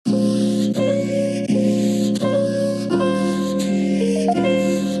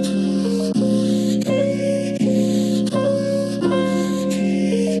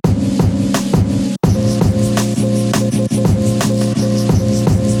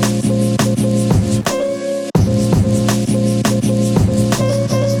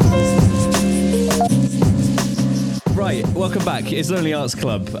It's Lonely Arts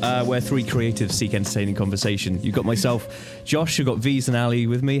Club, where three creatives seek entertaining conversation. You've got myself, Josh, you've got V's and Ali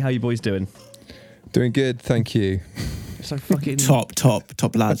with me. How you boys doing? Doing good, thank you. So fucking...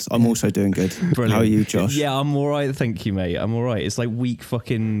 Top lads. I'm also doing good. Brilliant. How are you, Josh? Yeah, I'm alright, thank you, mate. I'm alright. It's like week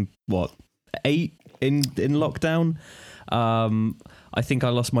fucking, 8 in lockdown. I think I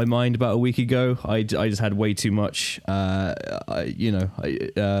lost my mind about a week ago. I just had way too much. I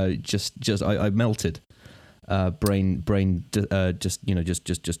melted. Brain.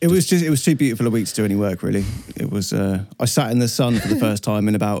 It was too beautiful a week to do any work. Really, it was. I sat in the sun for the first time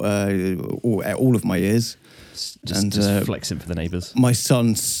in about all of my years. Just flexing for the neighbours. My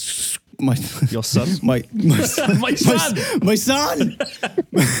son. Your son? My son. My son. My son.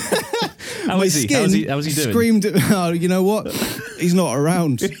 How is he? How's he doing? Screamed. Oh, you know what? He's not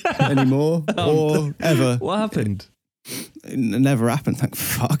around anymore or ever. What happened? It never happened, thank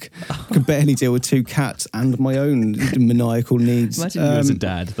fuck. I could barely deal with 2 cats and my own maniacal needs. Imagine you as a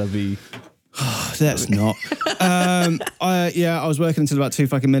dad. That'd be... Let's not. I was working until about 2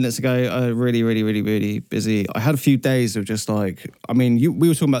 fucking minutes ago. Really busy. I had a few days of just like, I mean, we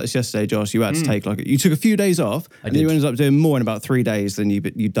were talking about this yesterday, Josh. You had to take you took a few days off, and you ended up doing more in about 3 days than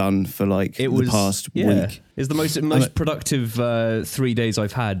you'd done for the past week. It's the most productive 3 days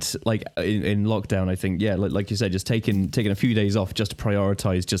I've had, like in lockdown. I think, like you said, just taking a few days off just to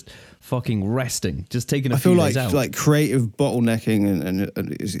prioritize just fucking resting, just taking a few days out. I feel like creative bottlenecking and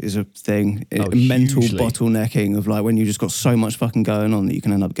is a thing. Mental bottlenecking of like when you just got so much fucking going on that you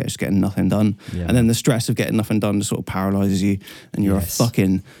can end up just getting nothing done, and then the stress of getting nothing done just sort of paralyzes you, and you're a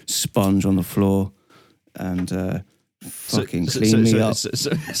fucking sponge on the floor. And fucking clean me up.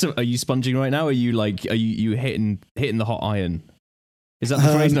 So are you sponging right now? Are you hitting the hot iron? Is that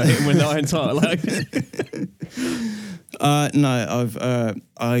the phrase? No, hitting when the iron's hot. No,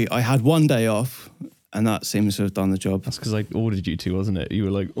 I had 1 day off, and that seems to have done the job. That's because I ordered you to, wasn't it? You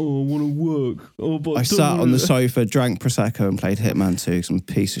were like, "Oh, I want to work." Oh, but I sat on the sofa, drank prosecco, and played Hitman 2. Some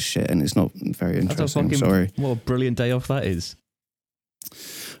piece of shit, and it's not very interesting. I'm sorry. What a brilliant day off that is.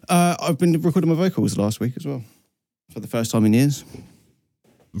 I've been recording my vocals last week as well, for the first time in years.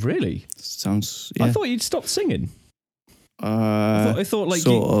 Really? Sounds. Yeah. I thought you'd stopped singing. I thought like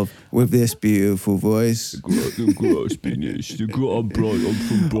sort of with this beautiful voice.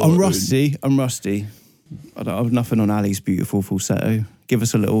 I'm rusty. I don't have nothing on Ali's beautiful falsetto. Give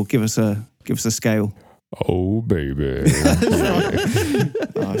us a scale. Oh baby.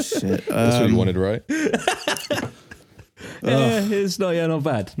 Oh shit. That's what you wanted, right? It's not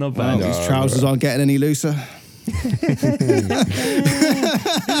bad. Not bad. Well, these trousers aren't getting any looser.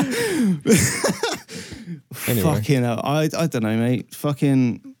 Anyway. Fucking hell. I don't know, mate.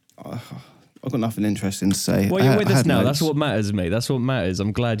 Fucking I've got nothing interesting to say. Well, you're with us now. That's what matters, mate. That's what matters.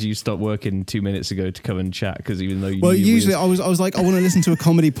 I'm glad you stopped working 2 minutes ago to come and chat, because even though you usually I was like, I want to listen to a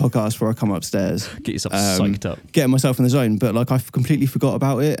comedy podcast before I come upstairs. Get yourself psyched up. Getting myself in the zone. But like, I completely forgot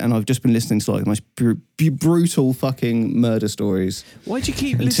about it, and I've just been listening to like the most brutal fucking murder stories. Why'd you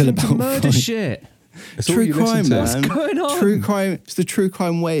keep listening to murder shit? It's true crime, man. What's going on? True crime. It's the true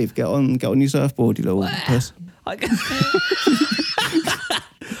crime wave. Get on your surfboard, you little puss.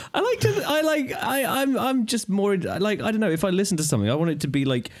 I'm just more like, I don't know, if I listen to something, I want it to be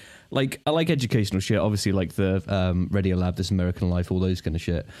like I like educational shit, obviously, like the Radio Lab, This American Life, all those kind of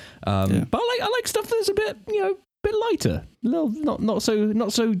shit. But I like stuff that's a bit, bit lighter, a little not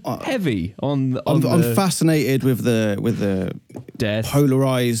so heavy on I'm fascinated with the death,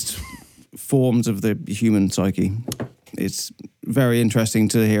 polarized forms of the human psyche. It's very interesting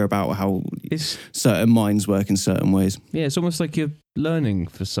to hear about how certain minds work in certain ways. Yeah, it's almost like you're learning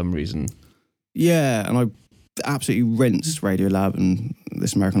for some reason. Yeah, and I absolutely rinsed Radio Lab, and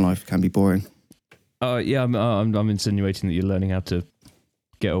This American Life can be boring. Yeah, I'm insinuating that you're learning how to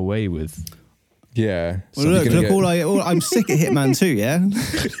get away with. Yeah. Well, look, I'm sick of Hitman 2, yeah?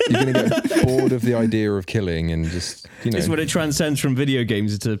 You're going to get bored of the idea of killing and just, It's when it transcends from video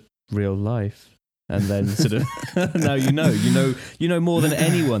games into real life. And then sort of, now you know more than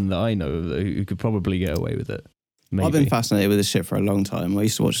anyone that I know who could probably get away with it. Maybe. I've been fascinated with this shit for a long time. I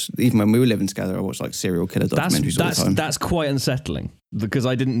used to watch, even when we were living together, I watched like serial killer documentaries all the time. That's quite unsettling, because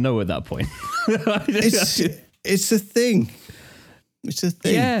I didn't know at that point. It's a thing. It's a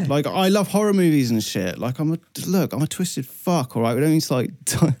thing. Yeah. Like, I love horror movies and shit. Like, I'm a twisted fuck, all right? We don't need to, like,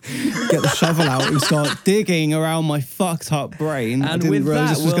 get the shovel out and start digging around my fucked up brain. And I didn't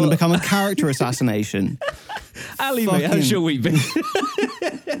realize this was going to become a character assassination. Ali, mate, how's your week been?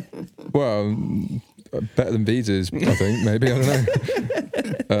 Well, better than Visa's, I think, maybe. I don't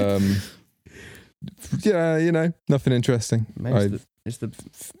know. Yeah, nothing interesting.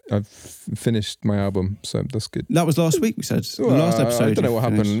 I've finished my album, so that's good. That was last week, we said. Well, the last episode. I don't know what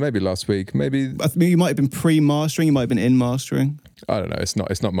happened. Maybe last week. Maybe I mean, you might have been pre-mastering. You might have been in mastering. I don't know. It's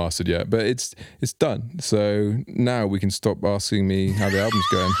not mastered yet, but it's done. So now we can stop asking me how the album's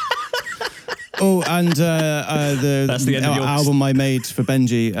going. Oh, and the album I made for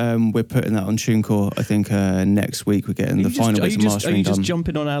Benji, we're putting that on TuneCore. I think next week we're getting the final bits of mastering done. Are you just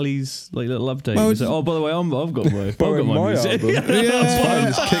jumping on Ali's like little update? Well, by the way, I've got my music.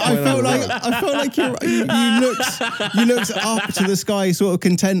 I felt like you looked up to the sky, sort of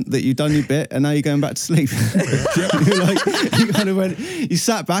content that you'd done your bit, and now you're going back to sleep. You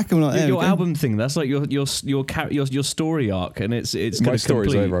sat back and like your album thing. That's like your story arc, and it's my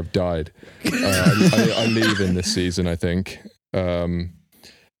story's over. I've died. I leave in this season, I think.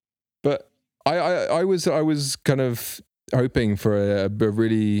 But I was kind of hoping for a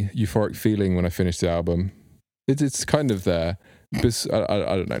really euphoric feeling when I finished the album. It's kind of there. But I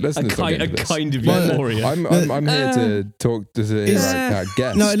don't know. Let's kind of euphoria. I'm here to talk to the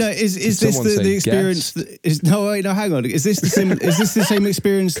guest. No. Is this the experience? Hang on. Is this the same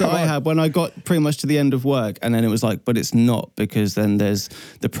experience that I had when I got pretty much to the end of work, and then it was like, but it's not, because then there's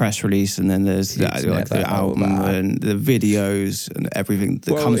the press release, and then there's the album and the videos and everything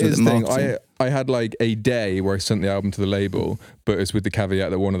that comes with the marketing. I had like a day where I sent the album to the label, but it's with the caveat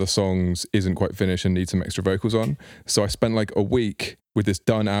that one of the songs isn't quite finished and needs some extra vocals on. So I spent like a week with this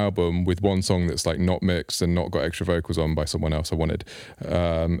done album with one song that's like not mixed and not got extra vocals on by someone else I wanted.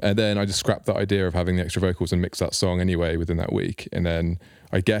 And then I just scrapped that idea of having the extra vocals and mixed that song anyway within that week. And then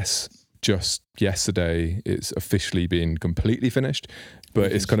I guess just yesterday it's officially been completely finished,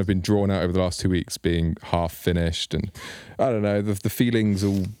 but it's kind of been drawn out over the last 2 weeks being half finished. And I don't know, the feelings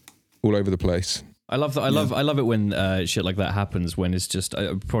all over the place. I love that. I love it when shit like that happens. When it's just,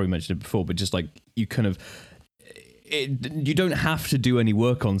 I probably mentioned it before, but just like you kind of, you don't have to do any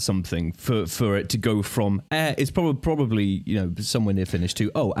work on something for it to go from it's probably somewhere near finished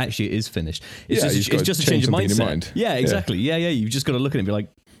to actually it is finished. It's just a change of mindset. Yeah, exactly. Yeah. You've just got to look at it and be like,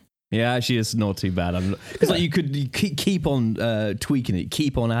 yeah, actually, it's not too bad. Because like you could keep on tweaking it,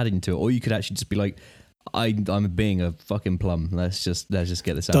 keep on adding to it, or you could actually just be like, I'm being a fucking plum. Let's just get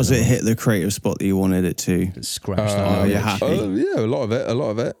this out. Does it hit the creative spot that you wanted it to? Scratch that. You're happy? Yeah, a lot of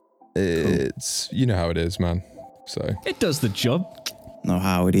it. It's cool. You know how it is, man. So it does the job. Know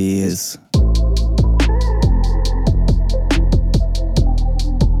how it is.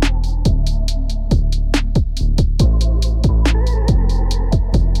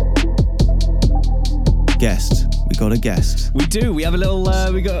 Guest. We got a guest. We do. We have a little.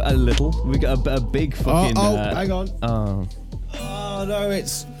 We got a big fucking. Hang on. Oh no,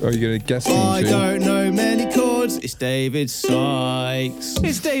 it's. Are you gonna guess? I don't know many chords. It's David Sykes.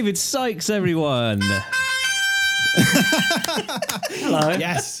 It's David Sykes, everyone. Hello.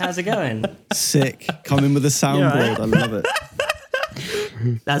 Yes. How's it going? Sick. Coming with a soundboard. Right? I love it.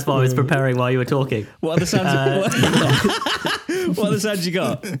 That's what I was preparing while you were talking. What other sounds? What other sounds you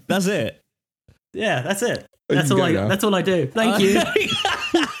got? That's it. Yeah, that's it. That's all I do. Thank you.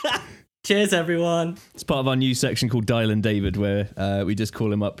 Cheers, everyone. It's part of our new section called Dial and David, where we just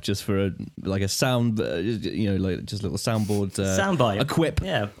call him up just for a sound, like just a little soundboard, soundbite, a quip,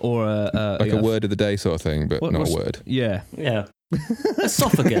 or a word of the day sort of thing, but not a word. Yeah.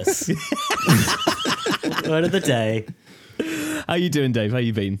 Esophagus. Word of the day. How you doing, Dave? How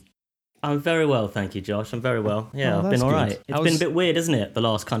you been? I'm very well, thank you, Josh. I'm very well. Yeah, I've been all right. It's been a bit weird, isn't it? The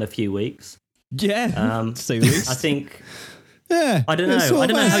last kind of few weeks. Yeah, to say the least. I think. Yeah, I don't know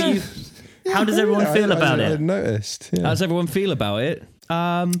how you. How does everyone feel about it? I noticed. Yeah. How does everyone feel about it?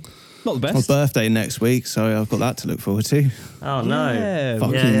 Not the best. My birthday next week, so I've got that to look forward to. Oh no! Yeah.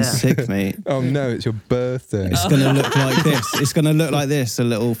 Fucking sick, mate. Oh no, it's your birthday. It's gonna look like this. It's gonna look like this. A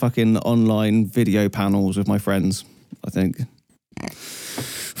little fucking online video panels with my friends, I think.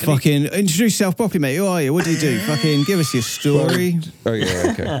 Fucking introduce yourself properly, mate. Who are you? What do you do? Fucking give us your story. Oh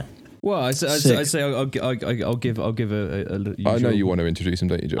yeah, okay. Well, I say I'll give a I know you want to introduce him,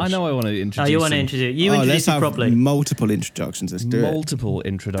 don't you, Josh? I know I want to introduce. Oh, you want to introduce? You introduce let's have properly. Multiple introductions. Let's do multiple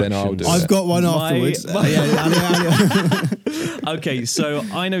introductions. Then I'll do I've got one afterwards. Okay, so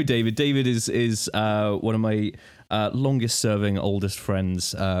I know David. David is one of my longest serving, oldest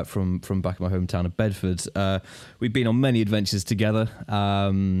friends from back in my hometown of Bedford. We've been on many adventures together.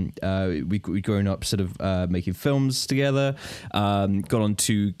 We've grown up sort of making films together, got on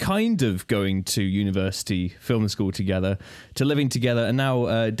to kind of going to university film school together, to living together, and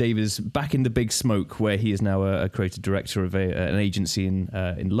now Dave is back in the big smoke, where he is now a creative director of an agency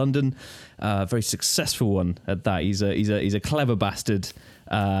in London. Very successful one at that. He's a clever bastard.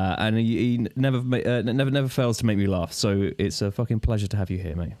 and he never fails to make me laugh. So it's a fucking pleasure to have you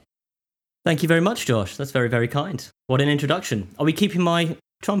here, mate. Thank you very much, Josh. That's very, very kind. What an introduction. Are we keeping my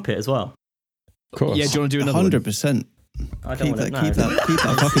trumpet as well? Of course. Yeah, do you want to do another 100%. I don't want to know. Keep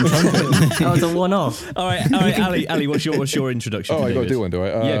that fucking trumpet. That was a one-off. All right, Ali, what's your introduction? Oh, to I got to David? do one, do I?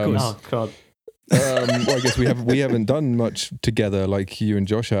 Yeah, of course. Oh, God. Well, I guess we haven't done much together like you and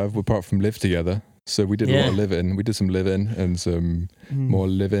Josh have, apart from live together. So we did a lot of living. We did some living and some more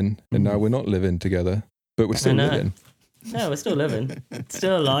living, and now we're not living together, but we're still living. No, we're still living.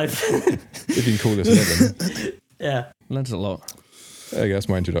 Still alive. If you can call this living. Yeah. Learned a lot. I guess that's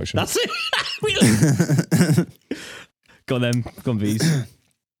my introduction. That's it. Go on then. Go on, V's.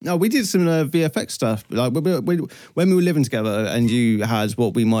 No, we did some VFX stuff. Like when we were living together, and you had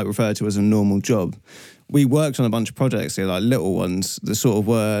what we might refer to as a normal job. We worked on a bunch of projects here, like little ones that sort of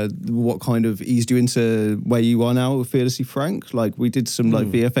were what kind of eased you into where you are now with Fearlessly Frank. Like we did some like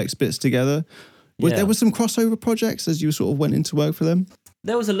VFX bits together. There were some crossover projects as you sort of went into work for them.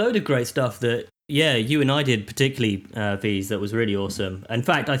 There was a load of great stuff that, you and I did, particularly V's, that was really awesome. In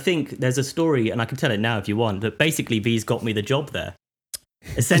fact, I think there's a story, and I can tell it now if you want, that basically V's got me the job there.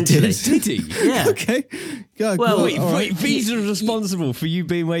 Essentially. Did he? Yeah. Okay. Yeah, Well, Wait, V's are responsible for you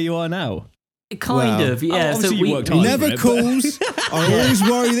being where you are now. Kind of, yeah. Obviously you worked He hard never for it, calls. I always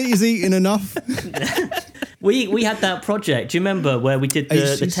worry that he's eating enough. We had that project. Do you remember where we did the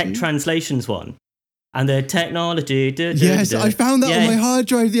HCC? tech translations one? And the technology. Yes, I found that on my hard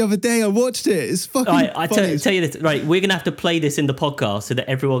drive the other day. I watched it. It's fucking I funny. tell you this. Right, we're going to have to play this in the podcast so that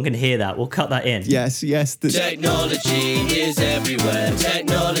everyone can hear that. We'll cut that in. Yes. Technology is everywhere.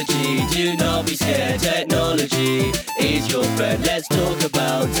 Technology, do not be scared. Technology is your friend. Let's talk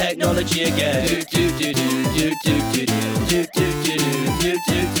about technology again.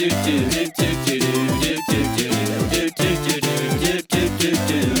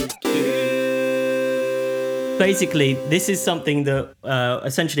 Basically, this is something that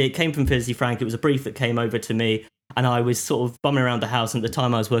essentially it came from Fearlessly Frank. It was a brief that came over to me, and I was sort of bumming around the house. And at the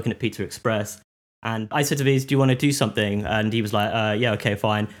time, I was working at Pizza Express. And I said to Viz, do you want to do something? And he was like, yeah, okay,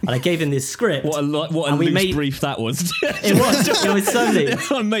 fine. And I gave him this script. What a loose brief that was. It was so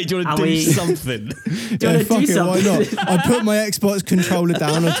loose. Oh, mate, do you want to do something? Do you want to do something? Why not? I put my Xbox controller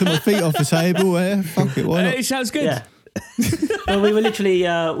down. I took my feet off the table. Fuck it, why not? It sounds good. Yeah. Well, we were literally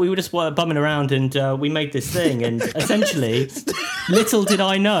we were just bumming around, and we made this thing, and essentially, little did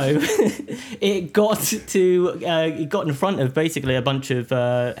I know, it got in front of basically a bunch of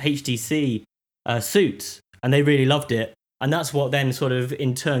HTC suits, and they really loved it, and that's what then sort of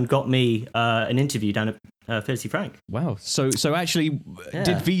in turn got me an interview down at Fearlessly Frank. Wow. So actually,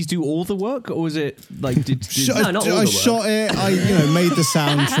 did V's do all the work, or was it like No, not all the I work. shot it. I made the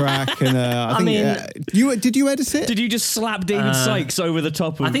soundtrack, and I think did you edit it? Did you just slap David Sykes over the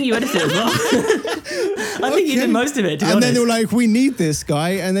top of? I think you edited it as well. I think you did most of it, to be and honest. then they were like, we need this guy.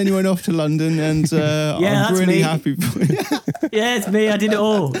 And then you went off to London, and I'm that's really me. happy for you. Yeah, it's me. I did it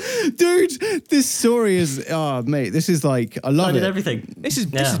all. Dude, this story is, mate, this is like, I love I did it. everything. This is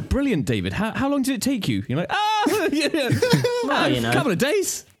brilliant, David. How long did it take you? You're like, Well, a couple of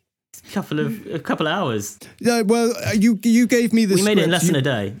days. A couple of hours. Yeah, well, you gave me the We made it in script. less than a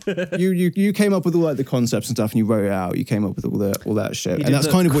day. You came up with all like the concepts and stuff, and you wrote it out. You came up with all that shit, and that's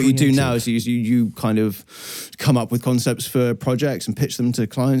the kind of what you do creative. now. Is you kind of come up with concepts for projects and pitch them to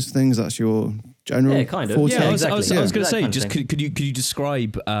clients and things. That's your general kind of. forte. Yeah, I exactly. was going to That say, kind of just thing. could you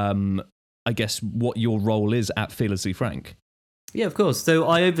describe, I guess, what your role is at Fearlessly Frank? Yeah, of course. So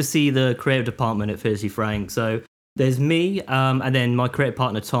I oversee the creative department at Fearlessly Frank. So there's me, and then my creative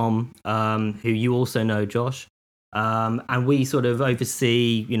partner Tom, who you also know, Josh, and we sort of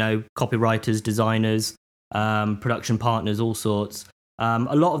oversee, copywriters, designers, production partners, all sorts.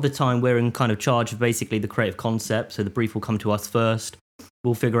 A lot of the time, we're in kind of charge of basically the creative concept. So the brief will come to us first.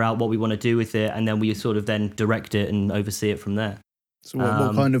 We'll figure out what we want to do with it, and then we sort of then direct it and oversee it from there. So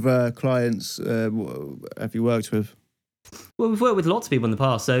what kind of clients have you worked with? Well, we've worked with lots of people in the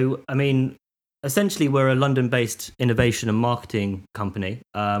past. So, I mean, essentially, we're a London-based innovation and marketing company.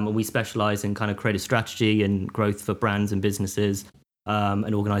 And we specialize in kind of creative strategy and growth for brands and businesses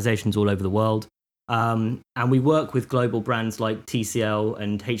and organizations all over the world. And we work with global brands like TCL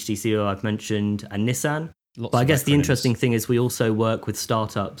and HTC, who I've mentioned, and Nissan. But I guess the interesting thing is we also work with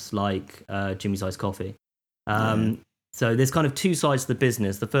startups like Jimmy's Iced Coffee. So there's kind of two sides to the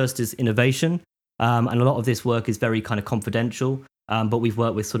business. The first is innovation. And a lot of this work is very kind of confidential. But we've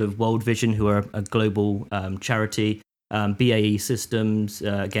worked with sort of World Vision, who are a global charity, BAE Systems,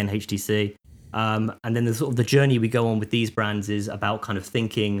 again, HTC. And then the sort of the journey we go on with these brands is about kind of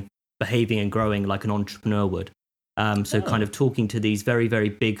thinking, behaving and growing like an entrepreneur would. So kind of talking to these very, very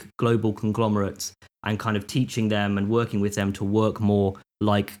big global conglomerates and kind of teaching them and working with them to work more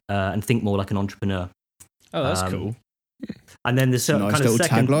like and think more like an entrepreneur. Oh, that's cool. It's And then the a nice kind of little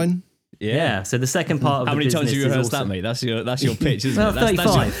second tagline. Yeah. So the second part of How the many business times have you is rehearsed also, that, mate? That's your pitch, isn't Well, it?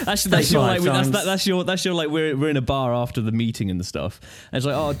 35. That's your like we're in a bar after the meeting and the stuff. And it's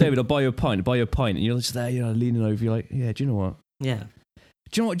like, oh, David, I'll buy you a pint. And you're just there, leaning over. You're like, yeah, do you know what? Yeah.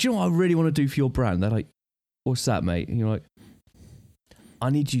 Do you know what I really want to do for your brand? They're like, what's that, mate? And you're like,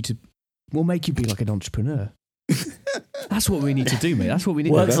 I need you to. We'll make you be like an entrepreneur. That's what we need to do, mate. That's what we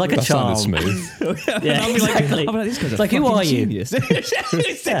need. Works like a charm. Smooth. Yeah, exactly. I'll be like, this guy's a like, who fucking are you? genius.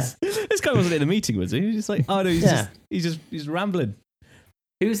 This guy wasn't in a meeting, was he? He's just like, oh no, he's just rambling.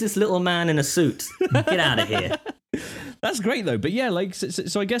 Who's this little man in a suit? Get out of here. That's great though. But yeah, like,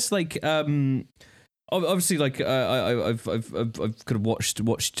 so I guess like, obviously, like I've kind of watched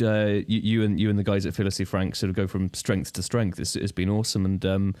you and the guys at Phyllis Frank sort of go from strength to strength. It's been awesome,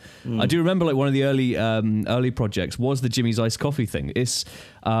 and I do remember like one of the early projects was the Jimmy's Iced Coffee thing. It's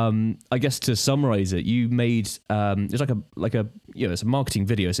I guess to summarize it, you made it's like a it's a marketing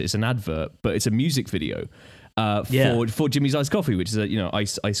video. So it's an advert, but it's a music video. For Jimmy's Iced Coffee, which is a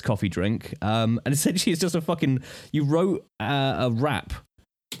iced coffee drink, and essentially it's just you wrote a rap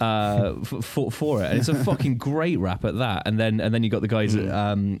for it, and it's a fucking great rap at that. And then you got the guys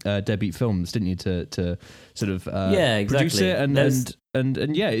at Deadbeat Films, didn't you, to sort of produce it,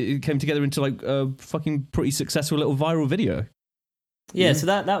 and yeah, it came together into like a fucking pretty successful little viral video. Yeah, so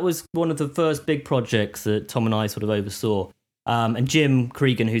that was one of the first big projects that Tom and I sort of oversaw. And Jim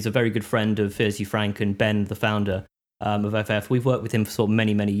Cregan, who's a very good friend of Fiercely Frank, and Ben, the founder of FF, we've worked with him for sort of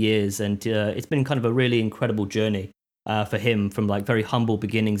many, many years, and it's been kind of a really incredible journey for him, from like very humble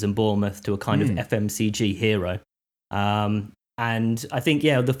beginnings in Bournemouth to a kind of FMCG hero. And I think,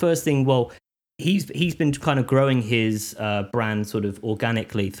 the first thing, he's been kind of growing his brand sort of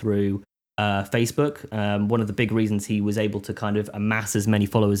organically through Facebook. One of the big reasons he was able to kind of amass as many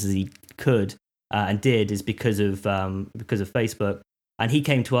followers as he could and did is because of Facebook. And he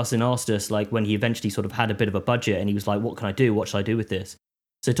came to us and asked us, like, when he eventually sort of had a bit of a budget, and he was like, what can I do? What should I do with this?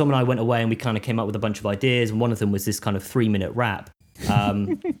 So Tom and I went away and we kind of came up with a bunch of ideas, and one of them was this kind of 3-minute rap,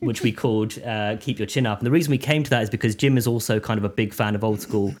 which we called Keep Your Chin Up. And the reason we came to that is because Jim is also kind of a big fan of old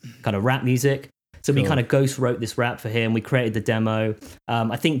school kind of rap music. So we kind of ghost wrote this rap for him. We created the demo.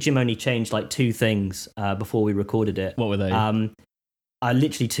 I think Jim only changed like 2 things before we recorded it. What were they?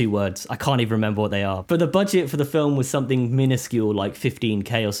 Literally 2 words. I can't even remember what they are. But the budget for the film was something minuscule, like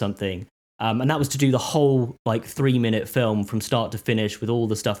 15K or something. And that was to do the whole like 3-minute film from start to finish with all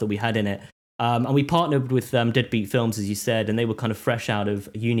the stuff that we had in it. And we partnered with Deadbeat Films, as you said, and they were kind of fresh out of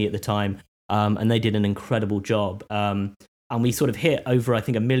uni at the time. And they did an incredible job. And we sort of hit over, I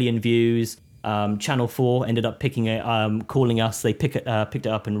think, 1 million views. Channel 4 ended up picking it, calling us. They picked it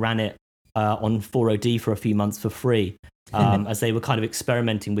up and ran it on 4OD for a few months for free. As they were kind of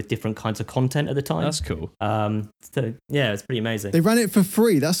experimenting with different kinds of content at the time. That's cool. So yeah, it's pretty amazing. They ran it for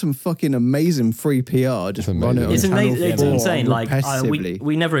free. That's some fucking amazing free PR. Just run it on It's Channel 4 It's insane. Like repetitively.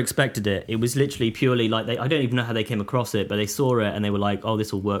 we never expected it. It was literally purely like I don't even know how they came across it, but they saw it and they were like, "Oh,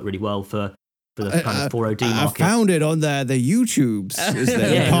 this will work really well for the kind of 4OD market." I found it on the YouTubes.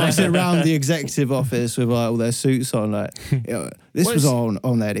 They pass it around the executive office with all their suits on. Like, this was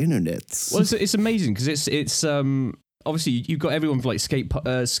on that internet. Well, it's amazing because it's obviously you've got everyone like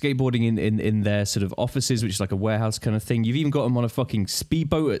skateboarding in their sort of offices, which is like a warehouse kind of thing. You've even got them on a fucking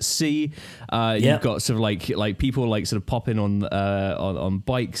speedboat at sea. You've got sort of like people like sort of popping on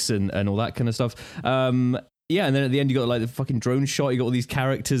bikes and all that kind of stuff. Yeah, and then at the end you got like the fucking drone shot. You got all these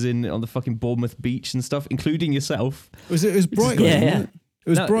characters on the fucking Bournemouth beach and stuff, including yourself. It was Brighton. Yeah. It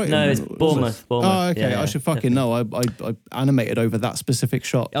was Brighton. No, it's Bournemouth. Oh, okay. Yeah. I should fucking know. I animated over that specific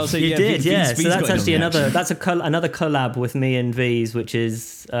shot. Oh, so you did, yeah. So that's actually another collab with me and V's, which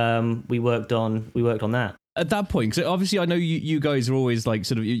is we worked on that. At that point, because obviously I know you guys are always like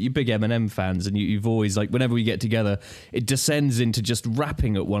sort of you big Eminem fans, and you've always like whenever we get together, it descends into just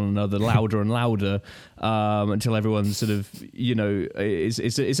rapping at one another louder and louder until everyone sort of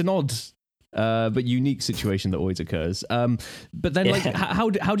it's an odd but unique situation that always occurs. But then like how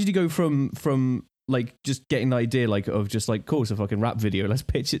did you go from like just getting the idea like of just like cool, it's a fucking rap video, let's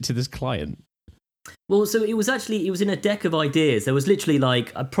pitch it to this client? Well, so it was in a deck of ideas. There was literally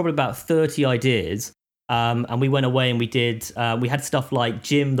like probably about 30 ideas. And we went away and we had stuff like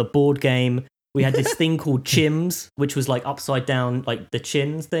Jim, the board game. We had this thing called Chims, which was like upside down, like the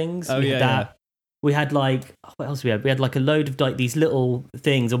chins things. Oh, yeah. We had like, what else we had? We had like a load of like these little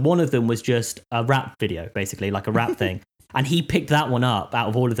things. And one of them was just a rap video, basically, like a rap thing. And he picked that one up out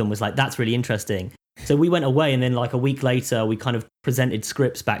of all of them, was like, that's really interesting. So we went away, and then like a week later, we kind of presented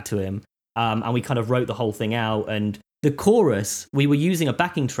scripts back to him, and we kind of wrote the whole thing out. And the chorus, we were using a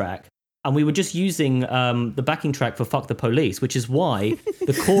backing track, and we were just using the backing track for "Fuck the Police," which is why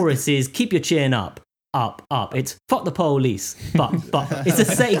the chorus is "Keep your chin up, up, up." It's "Fuck the police," but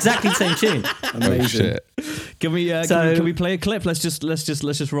it's exactly the same tune. Oh shit! Can we play a clip? Let's just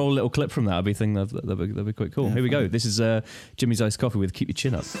roll a little clip from that. That'd be quite cool. Here we go. This is Jimmy's Iced Coffee with "Keep Your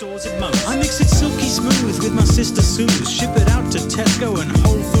Chin Up." I mix it silky smooth with my sister Suze. Ship it out to Tesco and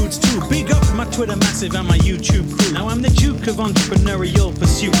Whole Foods too. Big up my Twitter massive and my YouTube crew. Now I'm the Duke of entrepreneurial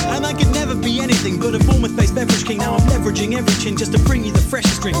pursuit, and I could never be anything but a Bournemouth-based beverage king. Now I'm leveraging every chin just to bring you the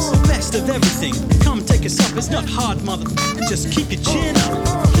freshest drinks, the best of everything. Come take us up. It's not hard, mother. Just keep your chin up.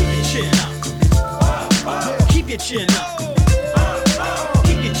 Keep your chin up. Keep your chin up.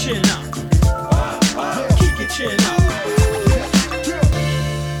 Keep your chin up. Keep your chin up.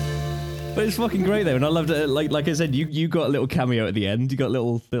 But it's fucking great though, and I loved it. Like I said, you got a little cameo at the end. You got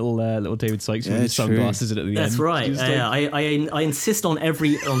little David Sykes with his sunglasses at the end. That's right. I insist on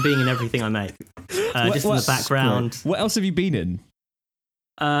being in everything I make. Just in the background. What else have you been in?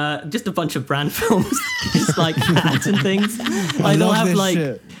 Just a bunch of brand films, just like ads and things. Like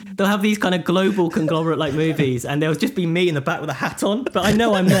they'll have these kind of global conglomerate like movies, and there'll just be me in the back with a hat on. But I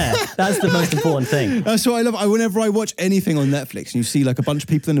know I'm there. That's the most important thing. That's what I love. Whenever I watch anything on Netflix and you see like a bunch of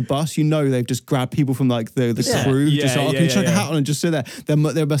people in a bus, you know they've just grabbed people from like the crew. Can you chuck a hat on and just sit there?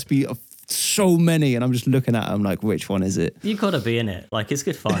 There must be so many, and I'm just looking at them like, which one is it? You gotta be in it. Like, it's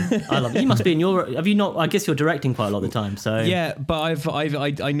good fun. I love it. You must be in your. Have you not? I guess you're directing quite a lot of the time. So yeah, but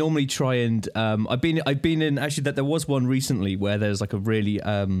I normally try and I've been in actually that there was one recently where there's like a really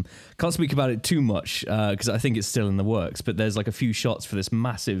can't speak about it too much because I think it's still in the works. But there's like a few shots for this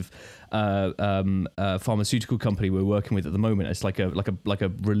massive pharmaceutical company we're working with at the moment. It's like a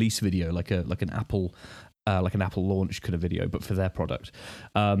release video, like an Apple. Like an Apple launch kind of video, but for their product.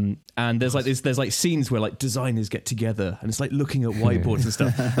 And there's like scenes where like designers get together and it's like looking at whiteboards and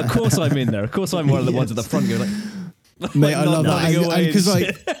stuff. Of course I'm in there. Of course I'm one of the ones at the front going like, mate, I love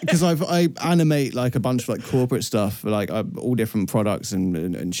that because I animate like a bunch of like corporate stuff, for, like all different products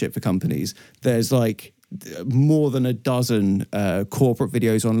and shit for companies. There's like more than a dozen corporate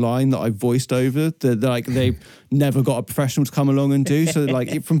videos online that I've voiced over that like they've never got a professional to come along and do. So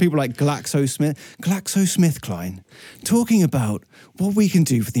like from people like GlaxoSmithKline talking about what we can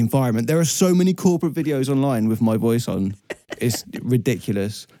do for the environment. There are so many corporate videos online with my voice on. It's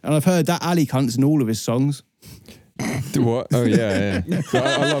ridiculous. And I've heard that Ali cunt's in all of his songs. What? Oh yeah.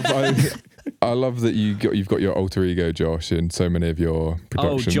 I love that you've got your alter ego Josh in so many of your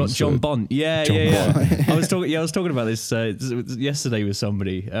productions. Oh, John Bont. Yeah. I was talking about this yesterday with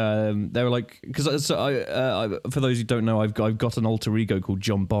somebody. They were like, because for those who don't know, I've got an alter ego called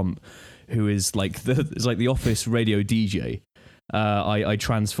John Bont, who is like the office radio DJ. I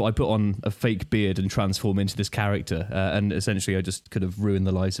put on a fake beard and transform into this character, and essentially I just kind of ruin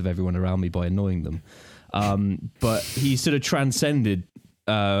the lives of everyone around me by annoying them. But he sort of transcended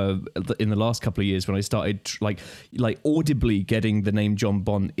in the last couple of years when I started like audibly getting the name John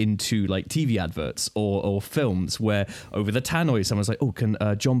Bont into like TV adverts or films where over the tannoy someone's like, oh, can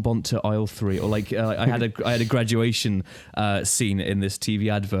John Bont to aisle 3, or like I had a graduation scene in this TV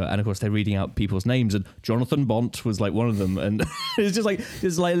advert, and of course they're reading out people's names, and Jonathan Bont was like one of them, and it's just like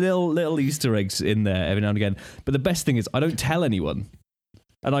there's like little Easter eggs in there every now and again. But the best thing is I don't tell anyone.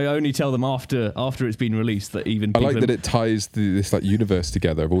 And I only tell them after it's been released that even people... I like that it ties this like universe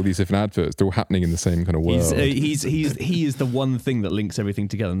together of all these different adverts. They're all happening in the same kind of world. He is the one thing that links everything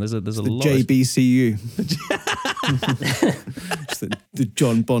together. And there's a lot. JBCU. the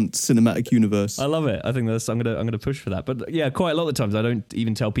John Bont cinematic universe. I love it. I think I'm gonna push for that. But yeah, quite a lot of the times I don't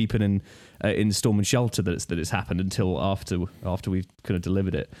even tell people in Storm and Shelter that it's happened until after we've kind of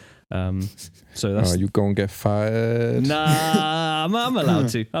delivered it. So that's... Oh, you gonna get fired? Nah, I'm allowed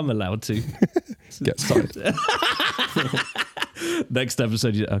to. Get fired. Next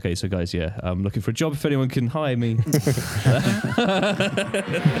episode. Okay, so guys, yeah, I'm looking for a job if anyone can hire me.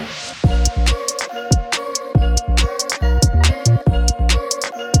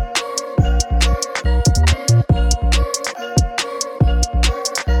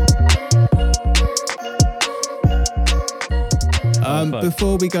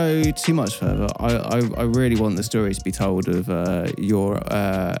 Before we go too much further, I really want the story to be told of your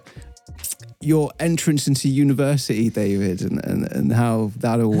entrance into university, David, and how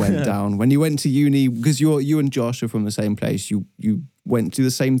that all went down. When you went to uni, because you and Josh are from the same place, you went to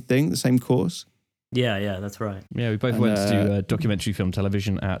the same thing, the same course? Yeah, that's right. Yeah, we both went to do documentary film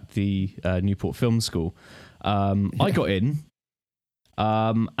television at the Newport Film School. I got in,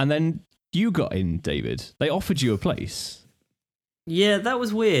 and then you got in, David? They offered you a place. Yeah, that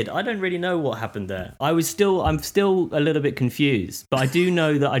was weird. I don't really know what happened there. I'm still a little bit confused, but I do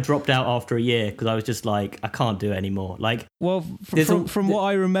know that I dropped out after a year because I was just like, I can't do it anymore. Like, well, from what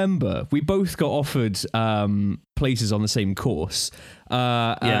I remember, we both got offered places on the same course.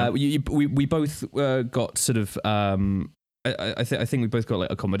 We both got sort of. I think we both got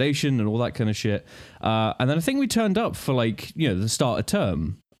like accommodation and all that kind of shit. And then I think we turned up for like the start of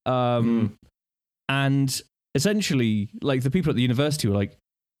term. And essentially, like the people at the university were like,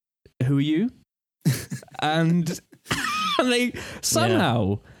 "Who are you?" and they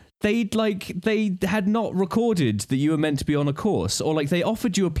somehow they had not recorded that you were meant to be on a course, or like they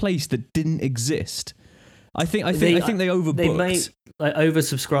offered you a place that didn't exist. I think they overbooked. They may like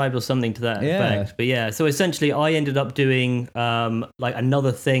oversubscribed or something to that effect. But yeah, so essentially, I ended up doing like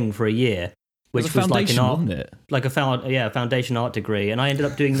another thing for a year. Which was like an art, wasn't it? Like a foundation art degree, and I ended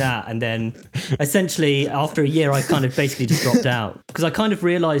up doing that. And then, essentially, after a year, I kind of basically just dropped out because I kind of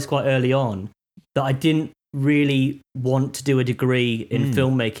realized quite early on that I didn't really want to do a degree in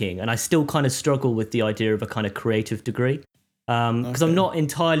filmmaking, and I still kind of struggle with the idea of a kind of creative degree because I'm not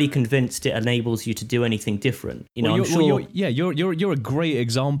entirely convinced it enables you to do anything different. You're a great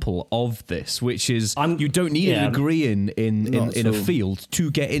example of this, which is you don't need a degree in a field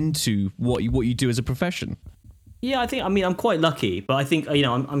to get into what you do as a profession. Yeah, I'm quite lucky, but I think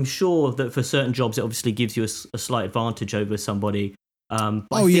I'm sure that for certain jobs it obviously gives you a slight advantage over somebody.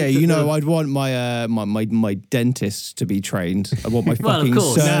 I'd want my dentist to be trained. I want my fucking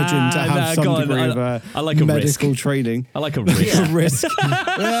surgeon to have some degree of medical training. I like a risk. A risk.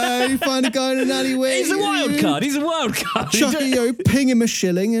 You find a guy in an alleyway. He's a wild card. Chuck ping him a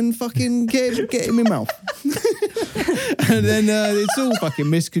shilling and fucking get him in mouth. And then it's all fucking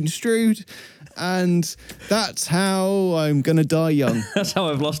misconstrued. And that's how I'm going to die young. That's how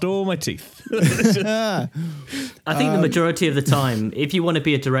I've lost all my teeth. I think the majority of the time, if you want to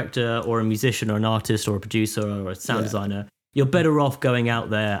be a director or a musician or an artist or a producer or a sound designer, you're better off going out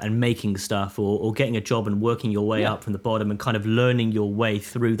there and making stuff or getting a job and working your way up from the bottom and kind of learning your way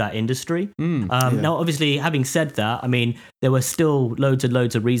through that industry. Now, obviously, having said that, I mean, there were still loads and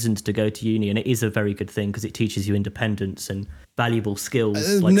loads of reasons to go to uni, and it is a very good thing because it teaches you independence and valuable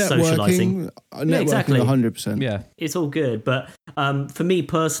skills like socializing. Networking, exactly. 100%. Yeah. It's all good. But for me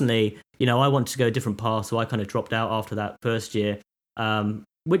personally, I wanted to go a different path, so I kind of dropped out after that first year.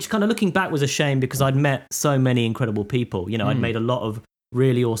 Which kind of looking back was a shame because I'd met so many incredible people. I'd made a lot of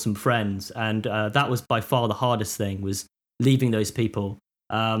really awesome friends, and that was by far the hardest thing, was leaving those people.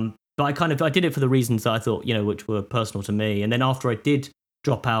 But I did it for the reasons that I thought, which were personal to me. And then after I did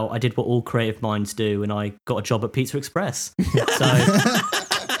drop out, I did what all creative minds do, and I got a job at Pizza Express. So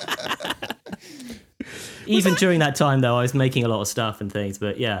even during that time, though, I was making a lot of stuff and things.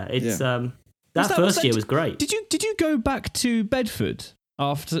 But yeah, it's that first year was great. Did you go back to Bedford?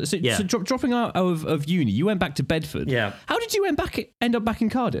 After dropping out of uni, you went back to Bedford. Yeah. How did you end up back in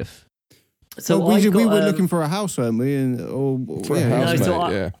Cardiff? So we were looking for a house, weren't we?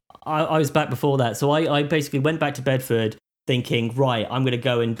 I was back before that. So I basically went back to Bedford thinking, right, I'm going to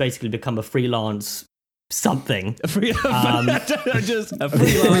go and basically become a freelance something. Just a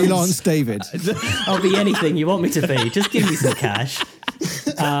freelance David. I'll be anything you want me to be. Just give me some cash.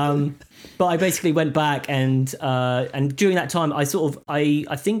 But I basically went back and during that time I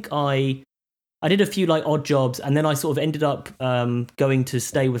think I did a few like odd jobs, and then I sort of ended up going to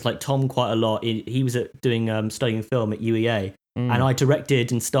stay with like Tom quite a lot. He was studying film at UEA, and I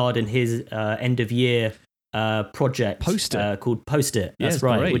directed and starred in his end of year project called Post It. That's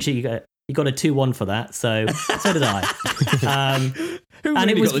right, great. Which he got a 2-1 for that. So did I.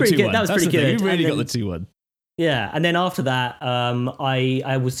 And it was pretty good. That was pretty good. Who really got the 2-1? Yeah, and then after that,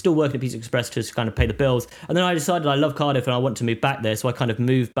 I was still working at Pizza Express to kind of pay the bills. And then I decided I love Cardiff and I want to move back there. So I kind of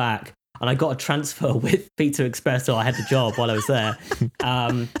moved back and I got a transfer with Pizza Express. So I had the job while I was there.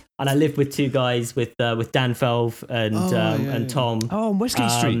 And I lived with two guys, with Dan Felv and Tom. Oh, on Westgate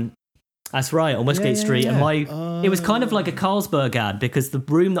Street. That's right, on Westgate Street. Yeah. And it was kind of like a Carlsberg ad because the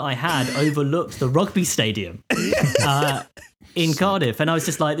room that I had overlooked the rugby stadium in Cardiff. And I was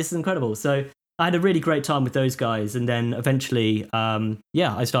just like, this is incredible. So I had a really great time with those guys, and then eventually, I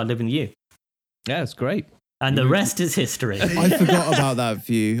started living with you. Yeah, it's great. And the rest is history. I forgot about that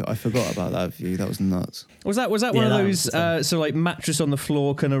view. That was nuts. Was that one of those so like mattress on the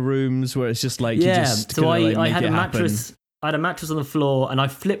floor kind of rooms where it's just like I had a mattress. I had a mattress on the floor, and I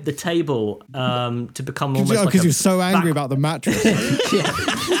flipped the table to become almost because you're so angry about the mattress.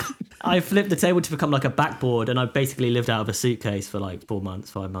 I flipped the table to become like a backboard, and I basically lived out of a suitcase for like 4 months,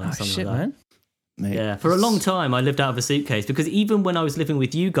 5 months, something like that. Man. mate. Yeah, for a long time I lived out of a suitcase because even when I was living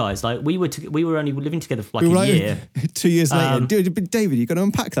with you guys, like we were only living together for like a year. 2 years later, dude, David, you got to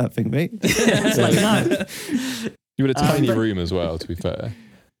unpack that thing, mate. It's like, no. You had a tiny room as well, to be fair.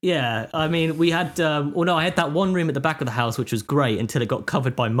 Yeah, I mean, we had, I had that one room at the back of the house, which was great until it got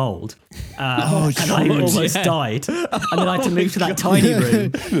covered by mold. And I almost died. And then I had to move to that tiny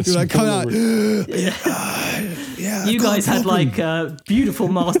room. You're like, come out. You guys had like beautiful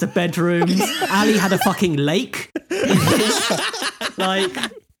master bedrooms. Ali had a fucking lake. Like,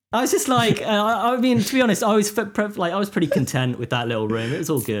 I was just like, I mean, to be honest, I was pretty content with that little room. It was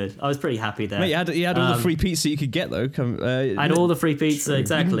all good. I was pretty happy there. Mate, you had all the free pizza you could get though. I had all the free pizza,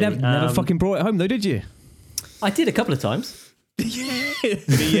 exactly. Never fucking brought it home though, did you? I did a couple of times.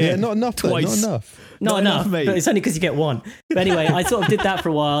 Yeah, not enough. Twice. Not enough. Not enough, mate. but it's only because you get one. But anyway, I sort of did that for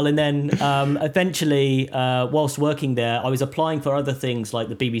a while, and then eventually, whilst working there, I was applying for other things like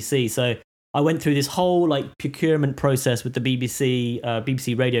the BBC. So I went through this whole like procurement process with the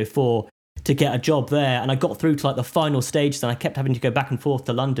BBC Radio 4 to get a job there, and I got through to like the final stage. And I kept having to go back and forth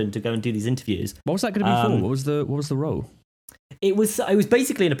to London to go and do these interviews. What was that going to be for? What was the role? It was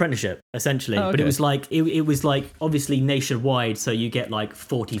basically an apprenticeship essentially, but it was like it was like obviously nationwide, so you get like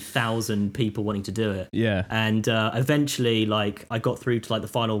 40,000 people wanting to do it. Yeah, and eventually, like I got through to like the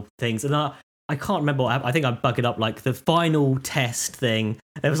final things, and I can't remember. I think I buggered up like the final test thing.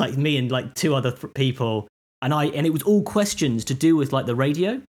 There was like me and like two other people, and it was all questions to do with like the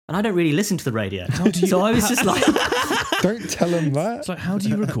radio, and I don't really listen to the radio, so I was just like, don't tell them that. It's like, how do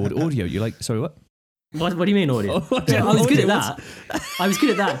you record audio? You're like, sorry, what? What do you mean audio? I was good at that. I was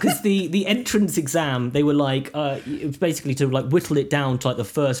good at that because the entrance exam, they were like, it was basically to like whittle it down to like the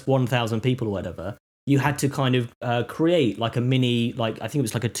first 1,000 people or whatever. You had to kind of create like a mini, like I think it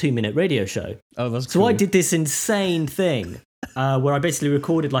was like a 2-minute radio show. Oh, that's so cool. I did this insane thing where I basically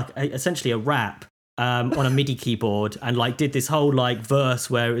recorded like essentially a rap on a MIDI keyboard and like did this whole like verse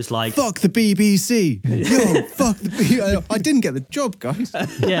where it was like, fuck the BBC. Yo, fuck the BBC. I didn't get the job, guys.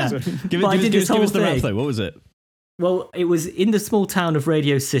 Yeah. Give us the rap though. What was it? Well, it was in the small town of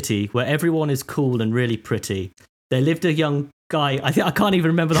Radio City where everyone is cool and really pretty. There lived a young guy. I can't even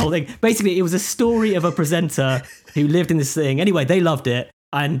remember the whole thing. Basically, it was a story of a presenter who lived in this thing. Anyway, they loved it.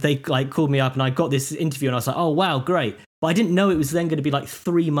 And they like called me up and I got this interview and I was like, oh, wow, great. But I didn't know it was then going to be like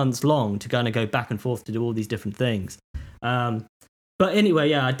 3 months long to kind of go back and forth to do all these different things. But anyway,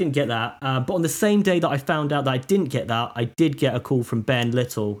 yeah, I didn't get that. But on the same day that I found out that I didn't get that, I did get a call from Ben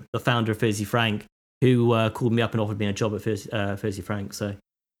Little, the founder of Fizzy Frank, who called me up and offered me a job at Fizzy Frank. So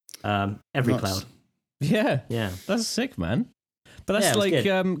every cloud. Yeah. That's sick, man. But that's like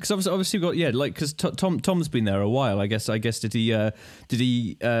because obviously we've got like because Tom's been there a while. I guess did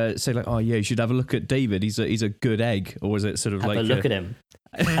he say like, oh yeah, you should have a look at David. He's a good egg, or was it sort of have like a look at him?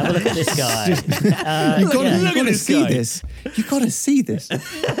 Have a look at this guy. You got to see this. You got to see this.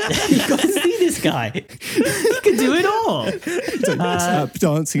 You got to see this guy. He can do it all. Tap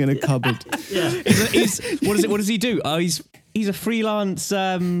dancing in a cupboard. Yeah. What does he do? Oh, he's a freelance.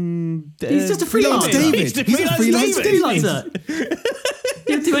 He's just a freelance David. He's a freelance freelancer.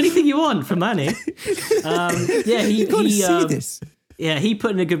 You can do anything you want for money. You got to see this. Yeah, he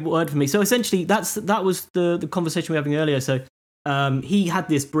put in a good word for me. So essentially, that was the conversation we were having earlier. So he had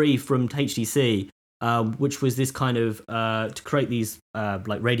this brief from HTC, which was this kind of to create these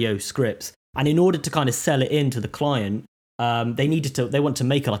like radio scripts, and in order to kind of sell it in to the client, they want to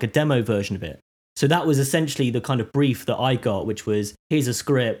make like a demo version of it. So that was essentially the kind of brief that I got, which was, here's a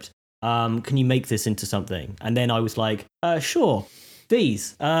script. Can you make this into something? And then I was like, sure.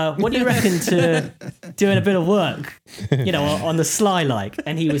 These, what do you reckon to doing a bit of work, on the sly like?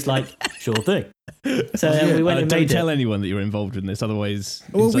 And he was like, sure thing. So we went and don't tell anyone that you're involved in this, otherwise.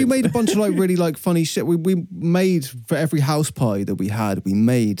 Well, we made a bunch of like really like funny shit. We made for every house party that we had, we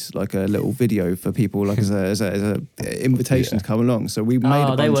made like a little video for people like as a invitation to come along. So we made.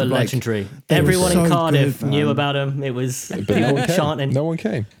 Oh, they were legendary. Everyone in Cardiff knew about them. It was chanting. No one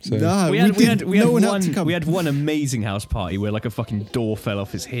came. So. No, we had one amazing house party where like a fucking door fell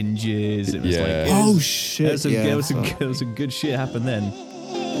off its hinges. It was like, shit! There was some good shit happened then.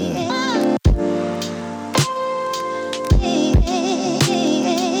 Yeah.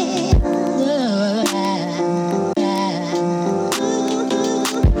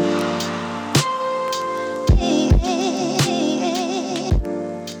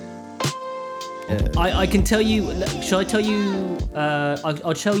 I can tell you. Shall I tell you?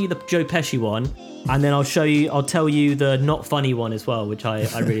 I'll tell you the Joe Pesci one, and then I'll tell you the not funny one as well, which I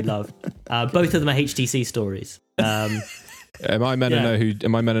really love. Both of them are HTC stories. Am I meant to know who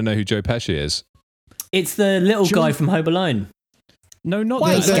Joe Pesci is? It's the little guy from Home Alone. No, not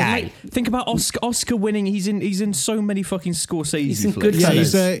Wise that. guy. Like, think about Oscar winning. He's in so many fucking Scorsese. He's in flicks.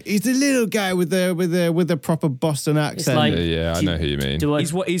 Goodfellas. He's the little guy with the proper Boston accent. like- Yeah, I know who you mean.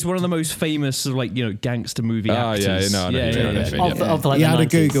 He's one of the most famous sort of like gangster movie actors. Yeah, no, I know who you mean, I know who you mean, Of like he the had a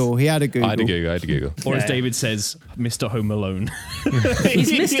 90s. Google. He had a Google. I had to Google. Or as Yeah. David says, Mr. Home Alone.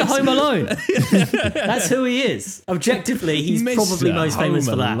 He's Mr. Home Alone. That's who he is. Objectively, he's probably Mr. most famous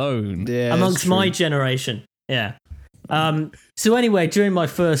Home for that. Alone. Yeah, amongst it's true. my generation. Yeah. So anyway, during my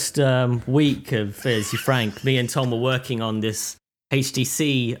first week of As You Frank, me and Tom were working on this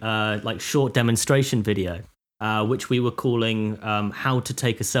HTC like short demonstration video, which we were calling "How to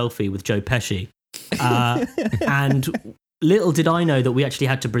Take a Selfie with Joe Pesci," and little did I know that we actually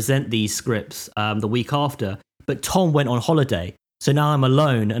had to present these scripts the week after. But Tom went on holiday. So now I'm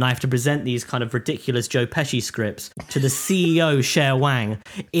alone and I have to present these kind of ridiculous Joe Pesci scripts to the CEO, Cher Wang,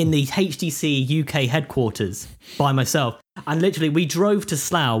 in the HTC UK headquarters by myself. And literally we drove to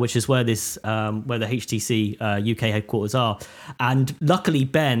Slough, which is where this, where the HTC UK headquarters are. And luckily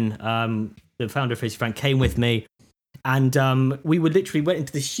Ben, the founder of Face Frank, came with me. And we went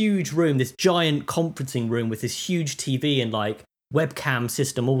into this huge room, this giant conferencing room with this huge TV and like webcam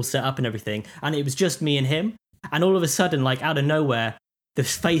system all set up and everything. And it was just me and him. And all of a sudden, like out of nowhere,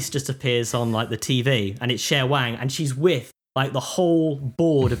 this face just appears on like the TV and it's Cher Wang and she's with like the whole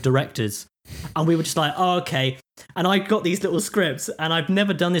board of directors. And we were just like, oh, okay. And I got these little scripts and I've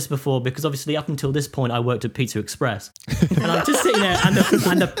never done this before because obviously up until this point I worked at Pizza Express. And I'm just sitting there and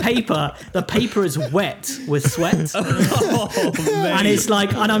the paper is wet with sweat. And it's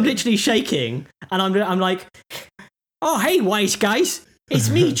like, and I'm literally shaking and I'm like, oh, hey, wise guys. It's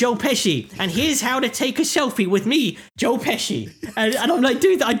me, Joe Pesci, and here's how to take a selfie with me, Joe Pesci. And I'm like,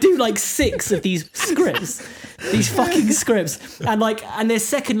 dude, I do like 6 of these scripts, these fucking scripts, and they're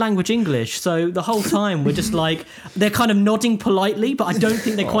second language English. So the whole time we're just like, they're kind of nodding politely, but I don't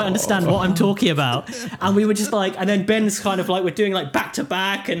think they quite understand what I'm talking about. And we were just like, and then Ben's kind of like, we're doing like back to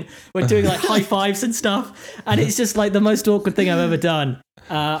back, and we're doing like high fives and stuff, and it's just like the most awkward thing I've ever done.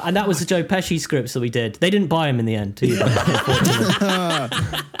 And that was the Joe Pesci scripts that we did. They didn't buy them in the end, either, unfortunately.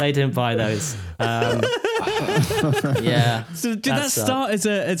 They didn't buy those. Yeah. So did that start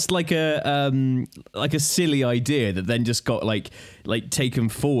as like a silly idea that then just got like taken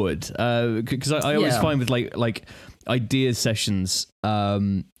forward? Because I always find with like idea sessions,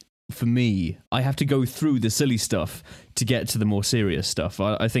 for me, I have to go through the silly stuff to get to the more serious stuff.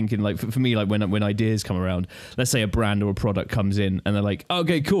 I think in like for me, like when ideas come around, let's say a brand or a product comes in and they're like,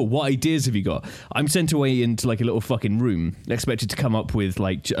 okay, cool, what ideas have you got? I'm sent away into like a little fucking room, expected to come up with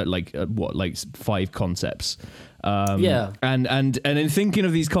like 5 concepts. And in thinking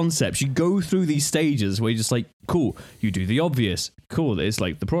of these concepts, you go through these stages where you're just like, cool, you do the obvious, cool, it's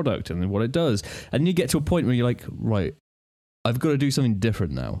like the product and then what it does, and you get to a point where you're like, right, I've got to do something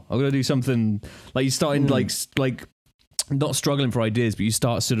different now. I've got to do something like you starting like not struggling for ideas, but you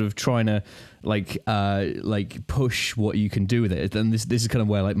start sort of trying to like push what you can do with it. And this is kind of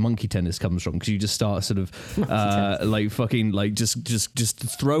where like monkey tennis comes from, because you just start sort of like fucking like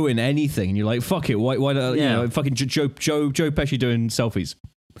just throw in anything, and you're like, fuck it, why don't you know, fucking Joe Pesci doing selfies.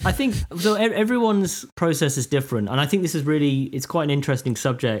 I think so. Everyone's process is different, and I think this is it's quite an interesting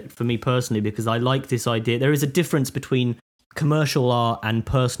subject for me personally, because I like this idea. There is a difference between commercial art and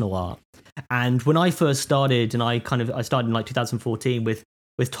personal art. And when I first started, and I started in like 2014 with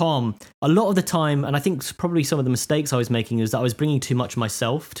Tom, a lot of the time, and I think probably some of the mistakes I was making is that I was bringing too much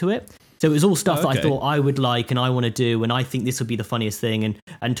myself to it. So it was all stuff that I thought I would like and I want to do, and I think this would be the funniest thing.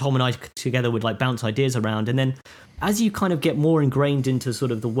 And Tom and I together would like bounce ideas around. And then as you kind of get more ingrained into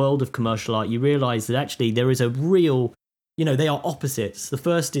sort of the world of commercial art, you realize that actually there is a real, they are opposites. The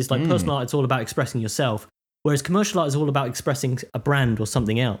first is like personal art, it's all about expressing yourself. Whereas commercial art is all about expressing a brand or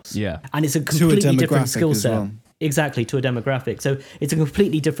something else. Yeah. And it's a completely different skill set. Well. Exactly, to a demographic. So it's a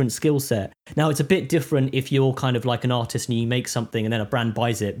completely different skill set. Now, it's a bit different if you're kind of like an artist and you make something and then a brand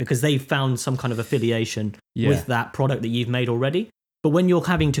buys it because they've found some kind of affiliation with that product that you've made already. But when you're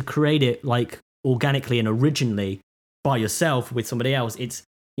having to create it like organically and originally by yourself with somebody else, it's,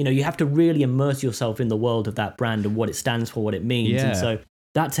 you have to really immerse yourself in the world of that brand and what it stands for, what it means. Yeah. And so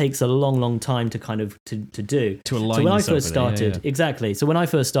that takes a long, long time to kind of to do. To align. So when I first started, exactly. So when I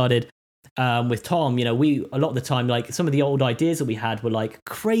first started with Tom, we a lot of the time, like some of the old ideas that we had were like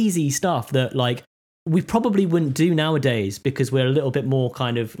crazy stuff that like we probably wouldn't do nowadays because we're a little bit more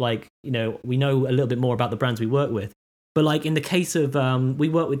kind of like, we know a little bit more about the brands we work with. But like in the case of, we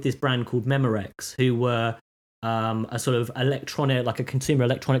work with this brand called Memorex, who were a sort of electronic, like a consumer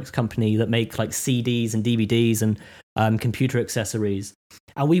electronics company that makes like CDs and DVDs and computer accessories.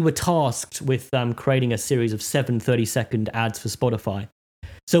 And we were tasked with creating a series of 7 30-second ads for Spotify.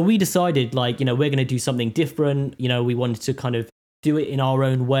 So we decided, like, we're going to do something different. We wanted to kind of do it in our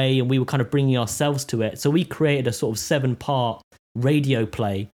own way, and we were kind of bringing ourselves to it. So we created a sort of 7-part radio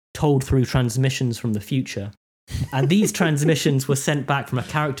play told through transmissions from the future. And these transmissions were sent back from a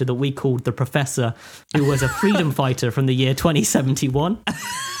character that we called the Professor, who was a freedom fighter from the year 2071.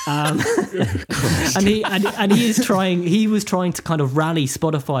 And he was trying to kind of rally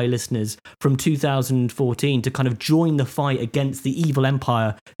Spotify listeners from 2014 to kind of join the fight against the evil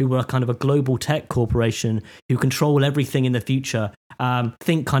empire, who were kind of a global tech corporation who control everything in the future.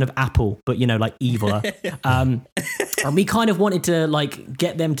 Think kind of Apple, but like eviler. And we kind of wanted to like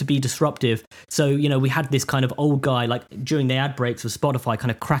get them to be disruptive. So, we had this kind of old guy, like during the ad breaks of Spotify,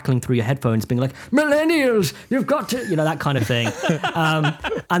 kind of crackling through your headphones, being like, "Millennials, you've got to," that kind of thing.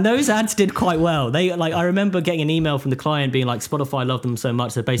 And those ads did quite well. I remember getting an email from the client being like, Spotify love them so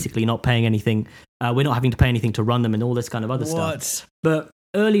much, they're basically not paying anything. We're not having to pay anything to run them and all this kind of other stuff. But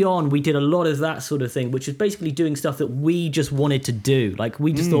early on, we did a lot of that sort of thing, which is basically doing stuff that we just wanted to do. Like,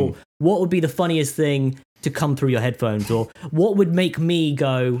 we just thought, what would be the funniest thing to come through your headphones, or what would make me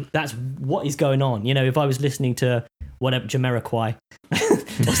go, that's what is going on? If I was listening to whatever, Jamiroquai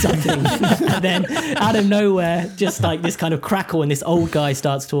or something, and then out of nowhere, just like this kind of crackle, and this old guy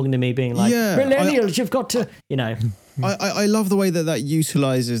starts talking to me being like, millennials, you've got to, I love the way that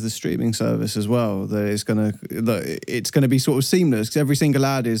utilizes the streaming service as well. That it's gonna be sort of seamless, because every single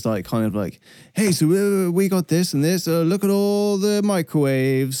ad is like kind of like, hey, so we got this and this. Look at all the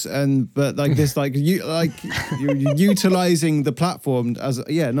microwaves, but like this, like you're utilizing the platform as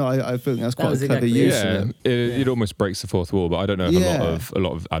I think that's quite a clever use. Yeah, it almost breaks the fourth wall, but I don't know if a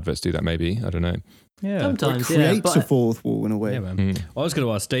lot of adverts do that. Maybe, I don't know. Yeah, sometimes it creates a fourth wall in a way. Yeah, man. I was going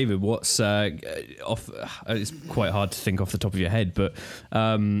to ask David, what's off? It's quite hard to think off the top of your head, but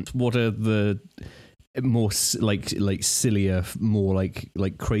what are the more like sillier, more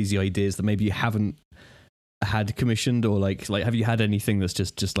like crazy ideas that maybe you haven't had commissioned, or like have you had anything that's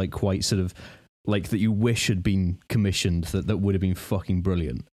just like quite sort of like that you wish had been commissioned that would have been fucking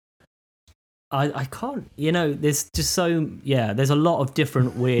brilliant? I can't, there's just there's a lot of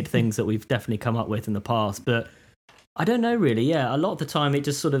different weird things that we've definitely come up with in the past, but I don't know really. Yeah, a lot of the time it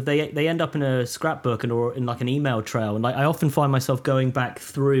just sort of, they end up in a scrapbook or in like an email trail. And like, I often find myself going back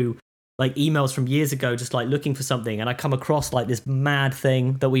through like emails from years ago, just like looking for something, and I come across like this mad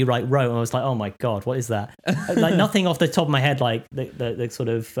thing that we wrote, and I was like, oh my God, what is that? Like nothing off the top of my head, like the sort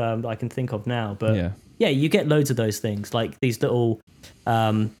of that I can think of now. But yeah, you get loads of those things, like these little,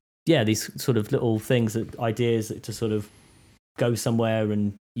 these sort of little things, ideas to sort of go somewhere,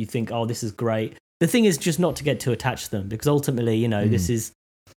 and you think, oh, this is great. The thing is just not to get too attached to them, because ultimately, this is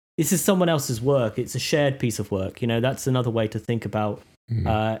someone else's work. It's a shared piece of work. That's another way to think about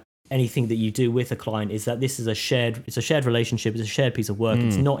anything that you do with a client, is that this is a shared relationship. It's a shared piece of work.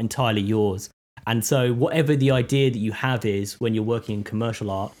 It's not entirely yours. And so whatever the idea that you have is, when you're working in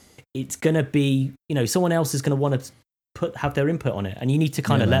commercial art, it's going to be, someone else is going to want to have their input on it, and you need to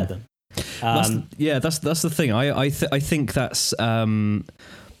kind of let them. That's the thing. I think that's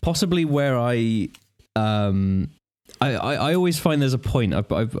possibly where I always find there's a point.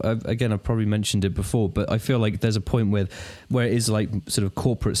 I've probably mentioned it before, but I feel like there's a point where it is like sort of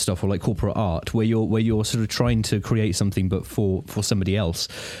corporate stuff, or like corporate art, where you're sort of trying to create something, but for somebody else,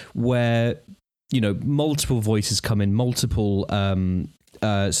 where multiple voices come in, multiple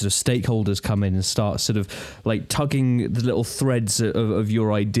sort of stakeholders come in and start sort of like tugging the little threads of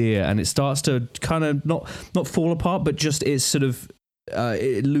your idea, and it starts to kind of not fall apart, but just it's sort of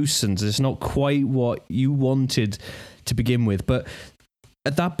it loosens. It's not quite what you wanted to begin with, but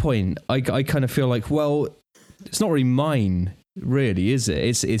at that point I kind of feel like, well, it's not really mine, really, is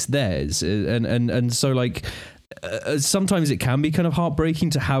it? It's theirs, and so like sometimes it can be kind of heartbreaking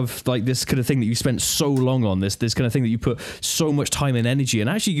to have like this kind of thing that you spent so long on, this kind of thing that you put so much time and energy, and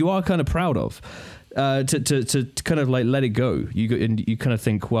actually you are kind of proud of, to kind of like let it go. You kind of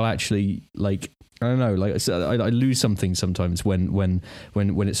think, well, actually, like, I don't know, like I lose something sometimes when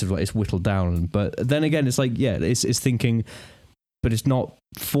it's sort of like it's whittled down, but then again it's like, yeah, it's thinking, but it's not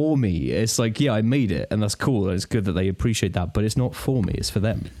for me. It's like, yeah, I made it, and that's cool, and it's good that they appreciate that, but it's not for me, it's for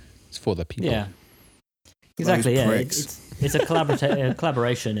them. It's for the people. Yeah. Exactly, yeah. It's a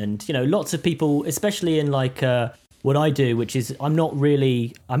collaboration, and lots of people, especially in like what I do, which is I'm not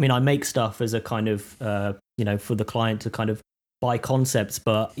really. I mean, I make stuff as a kind of for the client to kind of buy concepts,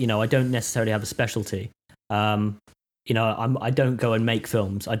 but I don't necessarily have a specialty. I don't go and make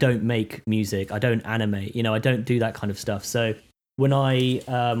films. I don't make music. I don't animate. I don't do that kind of stuff. So when I,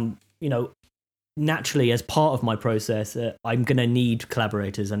 naturally as part of my process, I'm going to need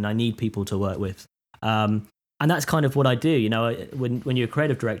collaborators and I need people to work with. And that's kind of what I do. When you're a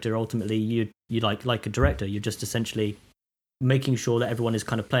creative director, ultimately you like a director, you're just essentially making sure that everyone is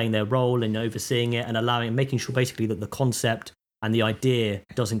kind of playing their role and overseeing it and making sure basically that the concept and the idea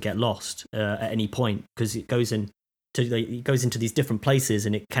doesn't get lost at any point, because it goes into these different places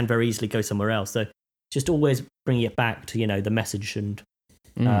and it can very easily go somewhere else. So just always bringing it back to, the message and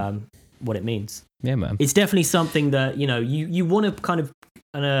what it means. Yeah, man. It's definitely something that, you want to kind of,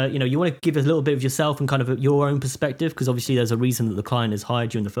 you want to give a little bit of yourself and kind of your own perspective, because obviously there's a reason that the client has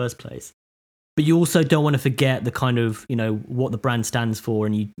hired you in the first place. But you also don't want to forget the kind of, what the brand stands for.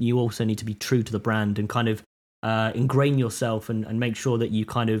 And you also need to be true to the brand and kind of ingrain yourself and make sure that you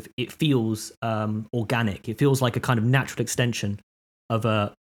kind of, it feels organic. It feels like a kind of natural extension of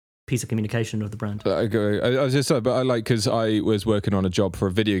a piece of communication of the brand. I was just but I because I was working on a job for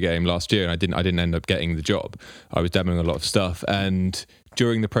a video game last year and I didn't end up getting the job. I was demoing a lot of stuff, and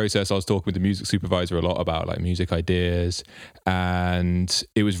during the process I was talking with the music supervisor a lot about like music ideas, and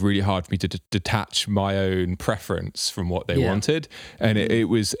it was really hard for me to detach my own preference from what they wanted, and it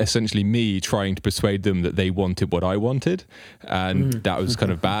was essentially me trying to persuade them that they wanted what I wanted, and that was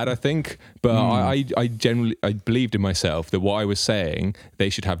kind of bad, I think. But I generally believed in myself that what I was saying, they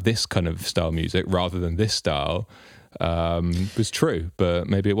should have this kind of style music rather than this style, was true, but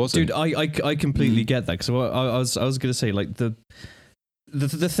maybe it wasn't. Dude, I completely get that, because I was going to say, like, the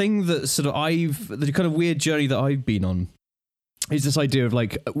thing that sort of the kind of weird journey that I've been on is this idea of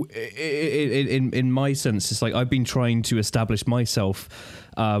like, in my sense, it's like I've been trying to establish myself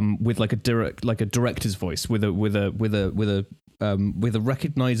with like a director's voice, with a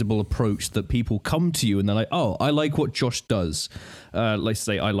recognizable approach that people come to you and they're like, oh, I like what Josh does. Let's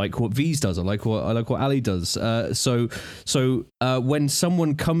say I like what V's does. I like what Ali does. So when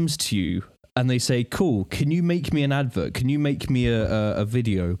someone comes to you and they say, cool, can you make me an advert? Can you make me a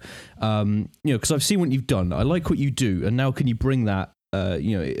video? Because I've seen what you've done. I like what you do. And now can you bring that, but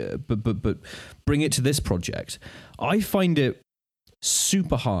bring it to this project? I find it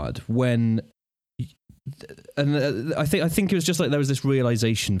super hard when, and I think it was just like there was this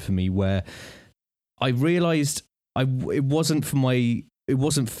realization for me where I realized it wasn't for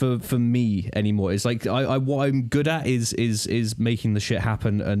me anymore. It's like what I'm good at is making the shit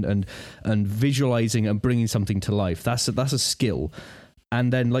happen and visualizing and bringing something to life. That's a skill.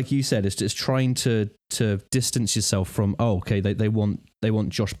 And then, like you said, it's just trying to distance yourself from, oh, okay, they want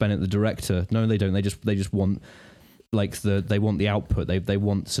Josh Bennett, the director. No, they don't. They just want like they want the output. They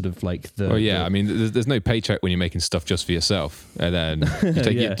want sort of like the. Oh yeah, I mean, there's no paycheck when you're making stuff just for yourself, and then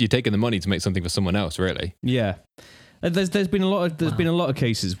you're taking the money to make something for someone else, really. Yeah. There's been a lot of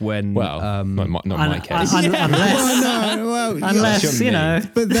cases when not my case unless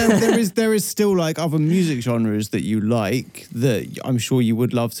but there is still like other music genres that you like that I'm sure you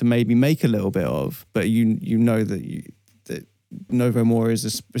would love to maybe make a little bit of, but you know that Novo More is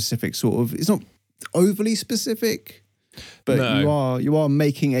a specific sort of, it's not overly specific, but you are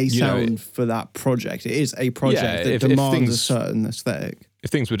making a sound for that project. It is a project that demands a certain aesthetic.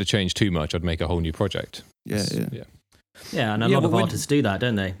 If things were to change too much, I'd make a whole new project. Yeah, and a lot of artists do that,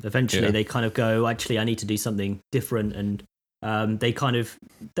 don't they? Eventually, they kind of go, actually, I need to do something different, and they kind of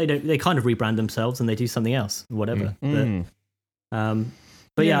rebrand themselves and they do something else, whatever. But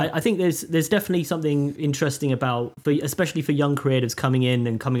I think there's definitely something interesting about, especially for young creatives coming in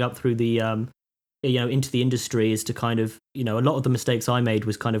and coming up through the into the industry, is to kind of, a lot of the mistakes I made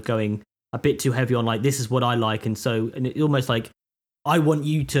was kind of going a bit too heavy on like, this is what I like, and it almost like, I want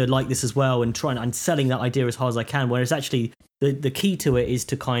you to like this as well, and I'm selling that idea as hard as I can. Whereas actually the key to it is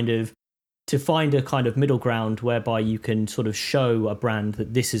to find a kind of middle ground whereby you can sort of show a brand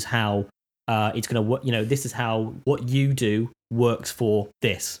that this is how it's going to work. This is how what you do works for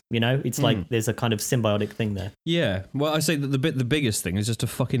this. It's like there's a kind of symbiotic thing there. Yeah. Well, I say that the biggest thing is just to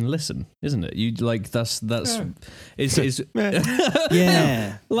fucking listen, isn't it? You like that's it's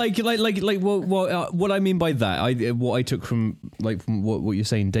yeah. Like what I mean by that, what I took from what you're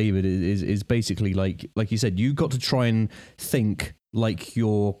saying, David, is basically like you said, you got to try and think like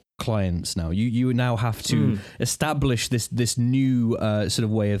your clients now. You now have to establish this new sort of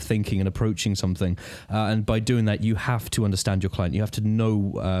way of thinking and approaching something, and by doing that, you have to understand your client. You have to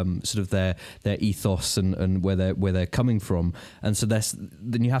know sort of their ethos and where they're coming from, and so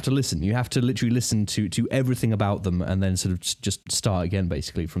then you have to listen. You have to literally listen to everything about them, and then sort of just start again,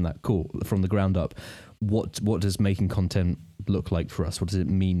 basically from the ground up. what does making content look like for us? What does it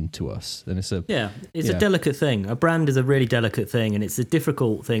mean to us? And it's a delicate thing. A brand is a really delicate thing, and it's a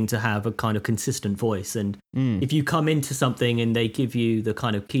difficult thing to have a kind of consistent voice. And if you come into something and they give you the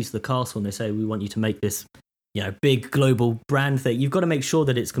kind of keys to the castle and they say, we want you to make this, big global brand thing, you've got to make sure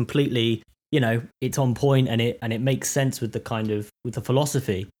that it's completely, it's on point and it makes sense with the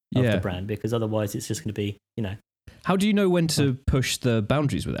philosophy of the brand, because otherwise it's just going to be, How do you know when to push the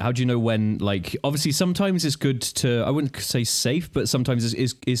boundaries with it? How do you know when, like, obviously sometimes it's good to, I wouldn't say safe, but sometimes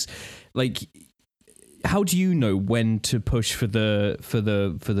is like, how do you know when to push for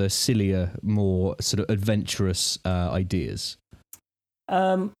the sillier, more sort of adventurous ideas?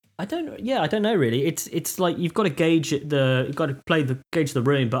 I don't know really. It's like you've got to gauge gauge the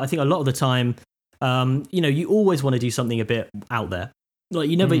room, but I think a lot of the time, you always want to do something a bit out there. Like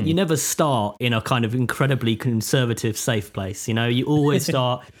you never start in a kind of incredibly conservative, safe place. You always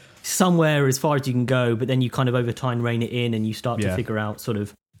start somewhere as far as you can go, but then you kind of over time rein it in, and you start to figure out sort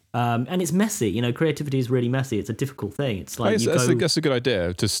of. And it's messy. Creativity is really messy. It's a difficult thing. It's like that's a good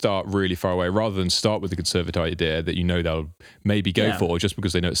idea to start really far away, rather than start with the conservative idea that they'll maybe go for just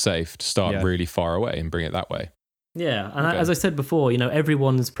because they know it's safe. To start really far away and bring it that way. Yeah, and as I said before,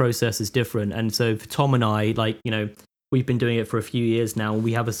 everyone's process is different, and so for Tom and I, we've been doing it for a few years now, and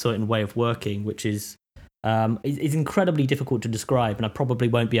we have a certain way of working, which is incredibly difficult to describe, and I probably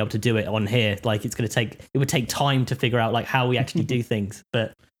won't be able to do it on here. Like it would take time to figure out like how we actually do things.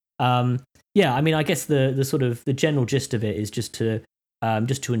 But I guess the sort of the general gist of it is just to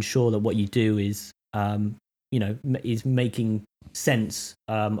ensure that what you do is is making sense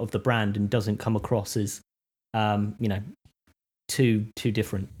of the brand and doesn't come across as too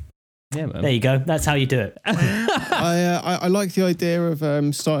different. Yeah, man. There you go. That's how you do it. I like the idea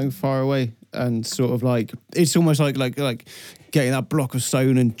of starting far away and sort of like it's almost like getting that block of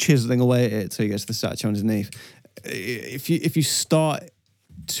stone and chiseling away at it till you get to the statue underneath. If you start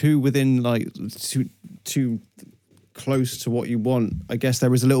too within too close to what you want, I guess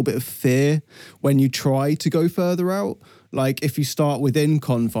there is a little bit of fear when you try to go further out. Like if you start within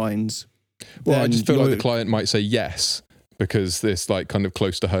confines. Well, I just feel like the client might say yes. Because this like kind of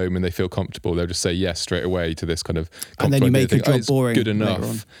close to home and they feel comfortable, they'll just say yes straight away to this kind of. And then you make your job boring. Good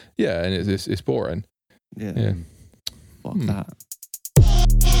enough, yeah, and it's boring. Yeah. Fuck that.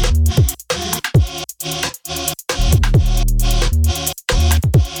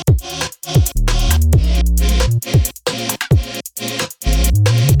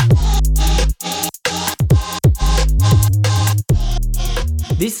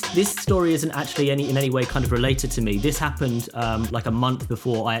 This story isn't actually in any way kind of related to me. This happened like a month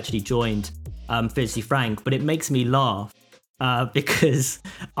before I actually joined Fiercely Frank, but it makes me laugh because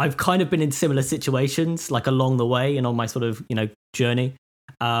I've kind of been in similar situations like along the way and on my sort of journey.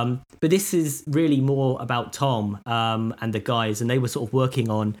 But this is really more about Tom and the guys, and they were sort of working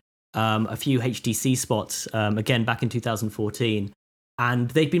on a few HDC spots again back in 2014. And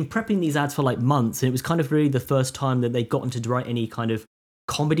they'd been prepping these ads for like months, and it was kind of really the first time that they'd gotten to write any kind of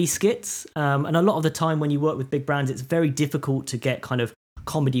comedy skits, and a lot of the time when you work with big brands, it's very difficult to get kind of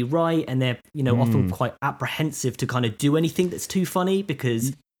comedy right, and they're often quite apprehensive to kind of do anything that's too funny because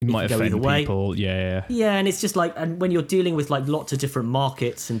it might offend people. Yeah, and it's just like, and when you're dealing with like lots of different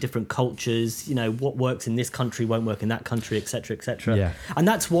markets and different cultures, what works in this country won't work in that country, etc., etc. Yeah, and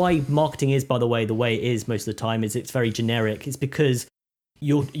that's why marketing is, by the way it is most of the time, is it's very generic. It's because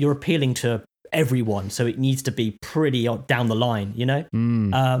you're appealing to everyone, so it needs to be pretty down the line,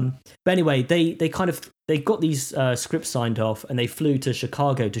 but anyway, they got these scripts signed off, and they flew to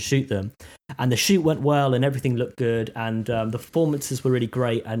Chicago to shoot them, and the shoot went well and everything looked good, and the performances were really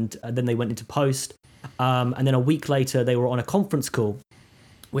great, and then they went into post, and then a week later they were on a conference call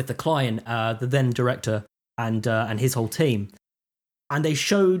with the client, the then director, and his whole team. And they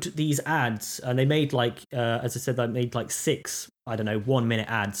showed these ads, and they made as I said, they made like 6, 1 minute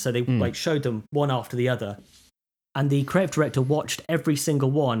ads. So they showed them one after the other. And the creative director watched every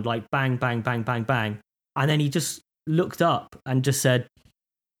single one, like bang, bang, bang, bang, bang. And then he just looked up and just said,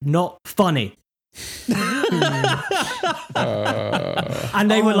 "Not funny."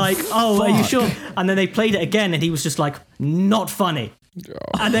 And they were like, "Oh, fuck. Are you sure?" And then they played it again, and he was just like, "Not funny."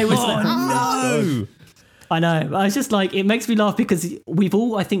 And they was like, "No." I know. I was just like, it makes me laugh because we've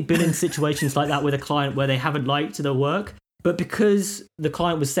all, I think, been in situations like that with a client where they haven't liked their work, but because the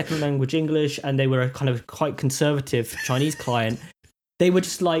client was second language English and they were a kind of quite conservative Chinese client, they were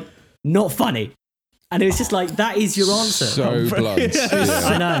just like, "Not funny." And it was just like, that is your answer. So blunt. Yeah.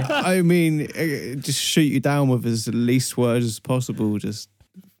 I know. I mean, just shoot you down with as least words as possible. Just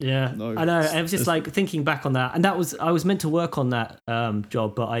Yeah, No. I know. I was just like thinking back on that, and I was meant to work on that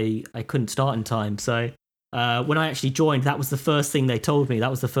job, but I couldn't start in time. So when I actually joined, that was the first thing they told me. That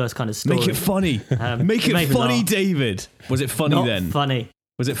was the first kind of story. Make it funny. Make it funny, David. Was it funny Not then? Funny.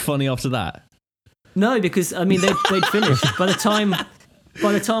 Was it funny after that? No, because I mean they'd finished by the time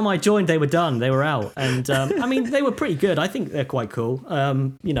I joined. They were done. They were out, and I mean they were pretty good. I think they're quite cool.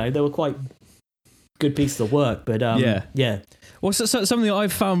 You know, they were quite good pieces of work. But yeah. Well, so something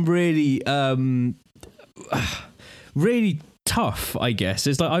I've found really, really tough, I guess,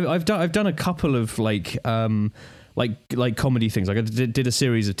 is like I've done a couple of like comedy things. Like I did a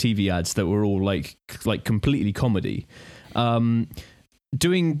series of TV ads that were all like completely comedy.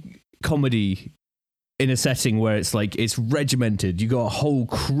 Doing comedy in a setting where it's like it's regimented, you got a whole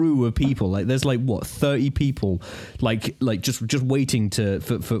crew of people. Like there's like 30 people, like just waiting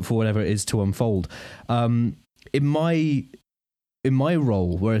for whatever it is to unfold. In my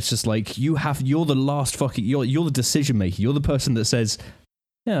role, where it's just like you're the last fucking you're the decision maker. You're the person that says,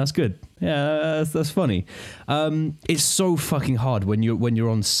 yeah, that's good. Yeah, that's funny. It's so fucking hard when you're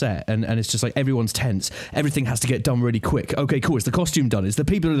on set and it's just like everyone's tense. Everything has to get done really quick. Okay, cool. Is the costume done? Is the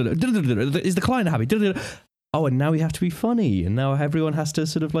people? Is the client happy? Oh, and now we have to be funny, and now everyone has to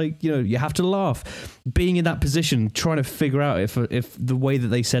sort of like, you know, you have to laugh. Being in that position, trying to figure out if the way that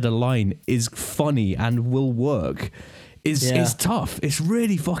they said a line is funny and will work is tough. It's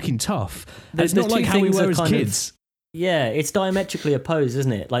really fucking tough. It's not like how we were as kids. It's diametrically opposed,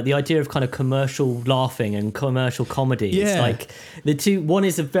 isn't it? Like the idea of kind of commercial laughing and commercial comedy. Yeah. It's like the two, one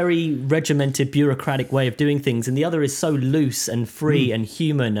is a very regimented, bureaucratic way of doing things, and the other is so loose and free and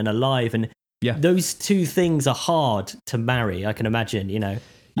human and alive. And those two things are hard to marry, I can imagine, you know.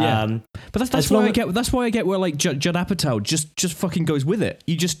 Yeah, but that's why I get where like Judd Apatow just fucking goes with it.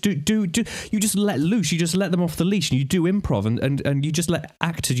 You just do you just let loose. You just let them off the leash, and you do improv, and you just let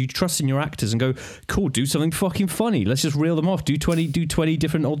actors. You trust in your actors and go, cool, do something fucking funny. Let's just reel them off. Do 20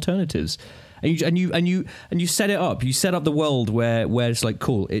 different alternatives, and you set it up. You set up the world where it's like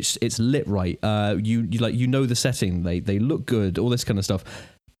cool. It's lit right. You know the setting. They look good. All this kind of stuff.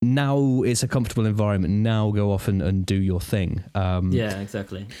 Now it's a comfortable environment. Now go off and do your thing. Yeah,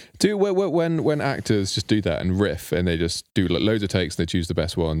 exactly. When actors just do that and riff and they just do like loads of takes and they choose the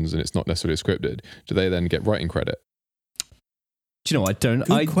best ones and it's not necessarily scripted, do they then get writing credit? Do you know? I don't.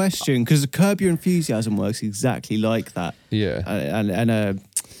 Good question, because Curb Your Enthusiasm works exactly like that. Yeah. And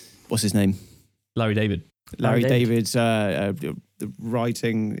what's his name? Larry David. Larry David's the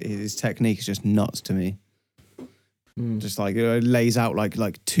writing, his technique is just nuts to me. Just like it lays out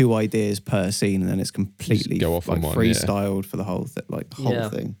like two ideas per scene, and then it's completely go off like on one, freestyled for the whole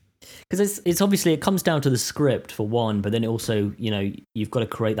thing. Because it's obviously it comes down to the script for one, but then it also, you know, you've got to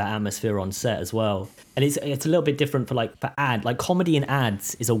create that atmosphere on set as well. And it's a little bit different for comedy in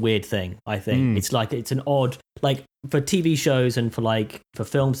ads is a weird thing. I think it's like it's an odd, like for TV shows and for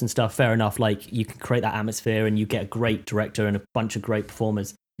films and stuff. Fair enough, like you can create that atmosphere and you get a great director and a bunch of great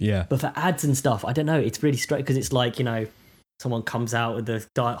performers. Yeah, but for ads and stuff, I don't know. It's really strange because it's like, you know, someone comes out with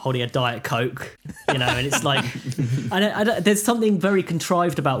holding a Diet Coke, you know, and it's like, there's something very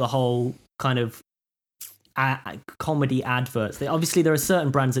contrived about the whole kind of comedy adverts. Obviously, there are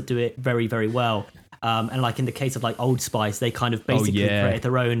certain brands that do it very, very well, and like in the case of like Old Spice, they kind of basically created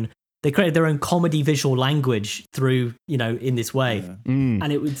their own. They created their own comedy visual language through, you know, in this way, and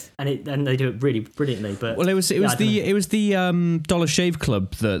they do it really brilliantly. But it was the Dollar Shave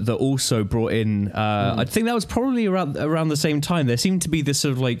Club that also brought in. I think that was probably around the same time. There seemed to be this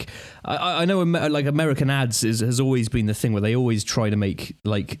sort of like I know like American ads has always been the thing where they always try to make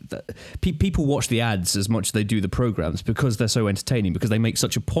like people watch the ads as much as they do the programs because they're so entertaining, because they make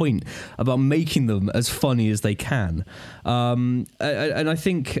such a point about making them as funny as they can, and I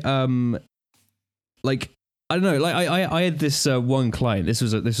think. Like I don't know, like I had this one client. This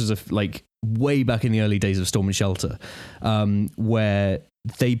was a like way back in the early days of Storm and Shelter, where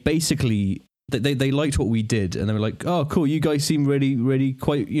they basically they liked what we did, and they were like, "Oh, cool, you guys seem really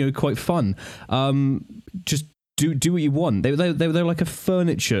quite fun. Just do what you want." They were like a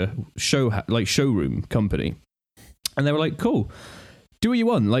furniture showroom company, and they were like, "Cool, do what you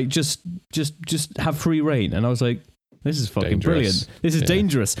want. Like just have free reign." And I was like, this is fucking brilliant. This is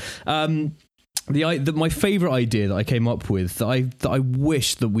dangerous. My favorite idea that I came up with that I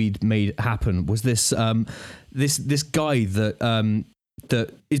wish that we'd made happen was this this guy that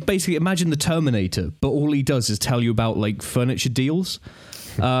is basically, imagine the Terminator, but all he does is tell you about like furniture deals.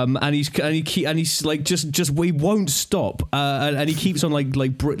 And he's like just we won't stop, and he keeps on like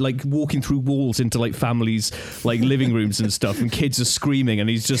walking through walls into like families like living rooms and stuff, and kids are screaming, and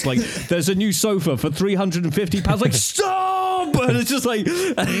he's just like, there's a new sofa for £350, like stop. Bob, and it's just like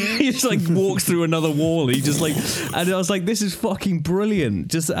he just like walks through another wall. He just like, and I was like, this is fucking brilliant.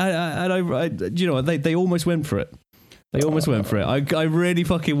 Just I you know, they almost went for it. They almost went for it. I really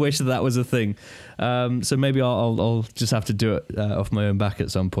fucking wish that was a thing. So maybe I'll just have to do it off my own back at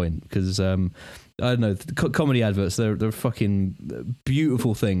some point, because I don't know, comedy adverts, they're a fucking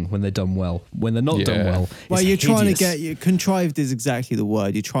beautiful thing when they're done well. When they're not done well, well, you're hideous. trying to get contrived is exactly the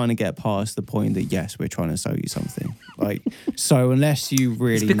word. You're trying to get past the point that yes, we're trying to sell you something. Like, so unless you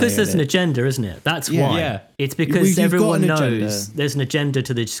really, it's because there's an agenda, isn't it? That's why. Yeah. It's because You've everyone got an knows agenda. there's an agenda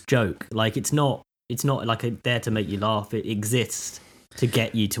to this joke. Like, it's not like there to make you laugh. It exists to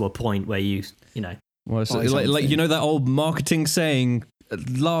get you to a point where you know. Well, so like you know that old marketing saying,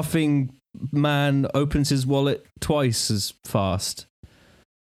 laughing man opens his wallet twice as fast.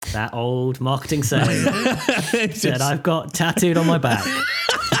 That old marketing saying that I've got tattooed on my back.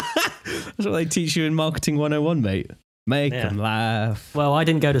 That's what they teach you in Marketing 101, mate. Make them laugh. Well, I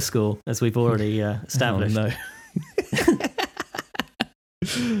didn't go to school, as we've already established. Oh, no.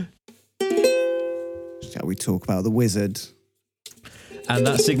 Shall we talk about the wizard? And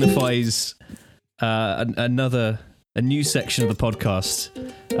that signifies a new section of the podcast,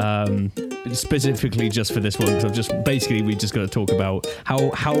 specifically just for this one, because we just got to talk about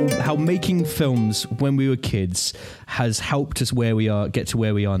how making films when we were kids has helped us get to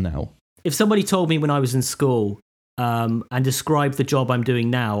where we are now. If somebody told me when I was in school and described the job I'm doing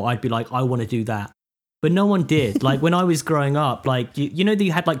now, I'd be like, I want to do that. But no one did. Like, when I was growing up, like, you know that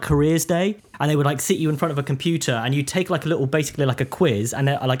you had like careers day, and they would like sit you in front of a computer and you take like basically like a quiz, and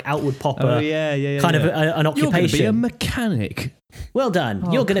like out would pop an occupation. You're going to be a mechanic. Well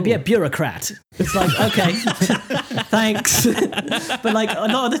done. You're going to be a bureaucrat. It's like, okay, thanks. But like a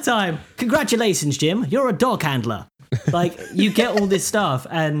lot of the time, congratulations, Jim, you're a dog handler. Like, you get all this stuff,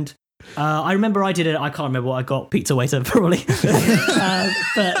 and I remember I did it. I can't remember what I got. Pizza waiter, probably.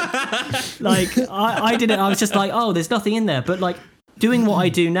 But like, I did it. I was just like, oh, there's nothing in there. But like, doing what I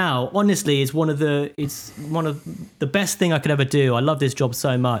do now, honestly, is one of the best thing I could ever do. I love this job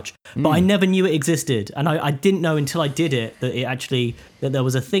so much, but I never knew it existed, and I didn't know until I did it that there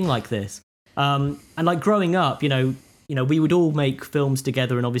was a thing like this. And like growing up, you know, we would all make films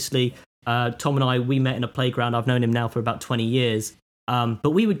together, and obviously, Tom and I, we met in a playground. I've known him now for about 20 years. But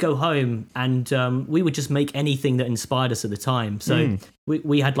we would go home and we would just make anything that inspired us at the time. So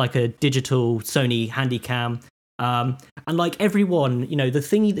we had like a digital Sony Handycam. And like everyone, you know, the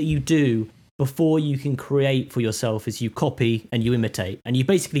thing that you do before you can create for yourself is you copy and you imitate. And you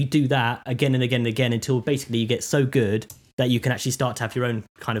basically do that again and again and again until basically you get so good that you can actually start to have your own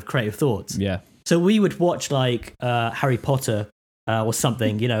kind of creative thoughts. Yeah. So we would watch like Harry Potter or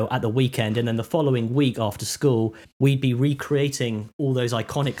something, you know, at the weekend, and then the following week after school, we'd be recreating all those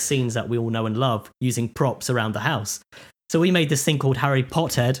iconic scenes that we all know and love using props around the house. So we made this thing called Harry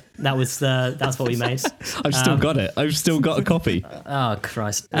Pothead. That's what we made. I've still got it. I've still got a copy. Oh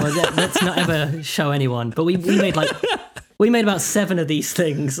Christ! Well, let's not ever show anyone. But we made about 7 of these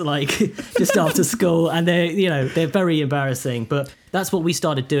things, like just after school, and they're very embarrassing. But that's what we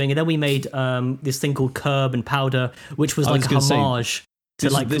started doing, and then we made this thing called Curb and Powder, which was like a homage to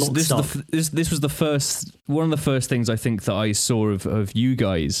like this was the first one of the first things I think that I saw of you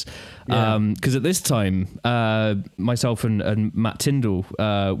guys, because at this time myself and Matt Tyndall,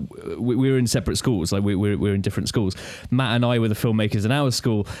 we were in separate schools, like we were in different schools. Matt and I were the filmmakers in our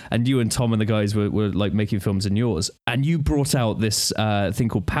school, and you and Tom and the guys were like making films in yours, and you brought out this thing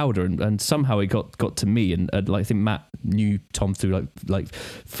called Powder, and somehow it got to me, and like, I think Matt knew Tom through like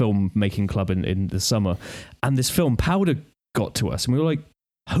film making club in the summer, and this film Powder got to us, and we were like,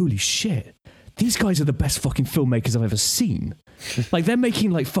 holy shit, these guys are the best fucking filmmakers I've ever seen. Like, they're making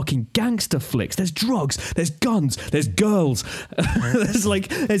like fucking gangster flicks. There's drugs, there's guns, there's girls,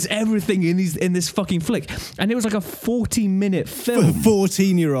 there's everything in this fucking flick. And it was like a 40-minute film.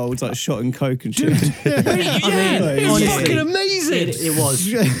 14-year-olds like shot in coke and shit. It was fucking amazing. It was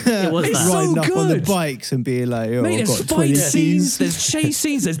that. Riding so up on the good. bikes and being like, oh, Mate, I've there's got 20 fight scenes, scenes. there's chase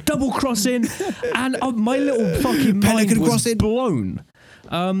scenes, there's double crossing, and my little fucking mind Pelican was crossing. blown.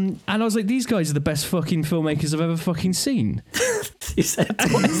 And I was like, these guys are the best fucking filmmakers I've ever fucking seen. You said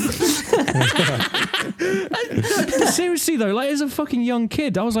twice. Seriously though, like, as a fucking young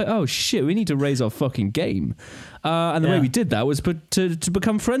kid, I was like, oh shit, we need to raise our fucking game. And the way we did that was to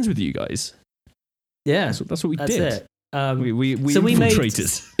become friends with you guys. Yeah, that's what we that's did. It. We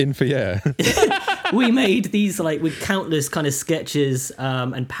infiltrated. We made these like with countless kind of sketches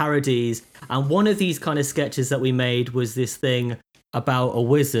and parodies, and one of these kind of sketches that we made was this thing about a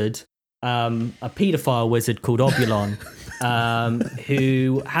wizard, a paedophile wizard called Obulon,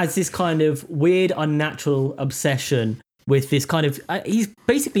 who has this kind of weird, unnatural obsession with this kind of he's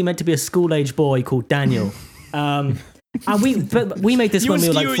basically meant to be a school-age boy called Daniel. And we made this when we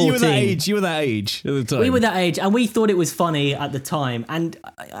were like 14. You were that age at the time. We were that age, and we thought it was funny at the time, and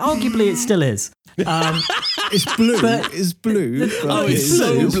arguably it still is. It's blue. It's blue. It's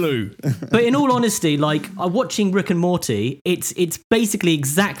so blue. But in all honesty, like watching Rick and Morty, it's basically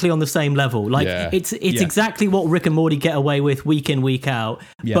exactly on the same level. Like it's exactly what Rick and Morty get away with week in, week out.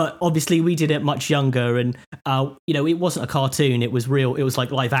 Yeah. But obviously we did it much younger, and it wasn't a cartoon. It was real. It was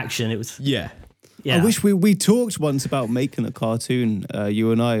like live action. It was I wish we talked once about making a cartoon,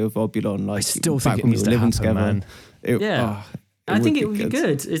 you and I, of Obulon. Like, I still think it needs to happen, together, man. I think it would be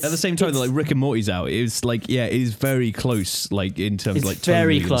good. At the same time that like Rick and Morty's out, it's like it is very close, like in terms of like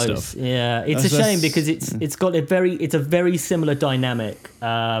very tonally close. And stuff. Yeah, it's a shame because it's a very similar dynamic.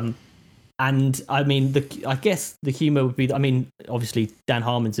 And I mean, I guess the humor would be. I mean, obviously Dan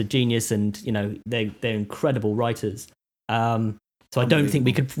Harmon's a genius, and they're incredible writers. So I don't think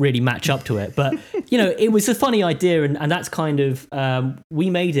we could really match up to it. But, it was a funny idea, and that's kind of, we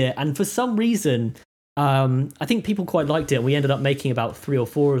made it. And for some reason, I think people quite liked it. We ended up making about 3 or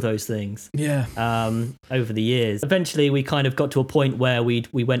 4 of those things over the years. Eventually, we kind of got to a point where we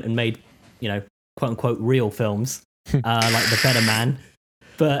went and made, quote unquote, real films, like The Better Man.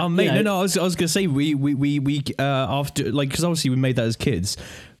 But, I was going to say, we after, like, because obviously we made that as kids,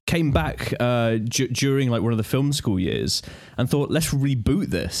 came back during like one of the film school years and thought, let's reboot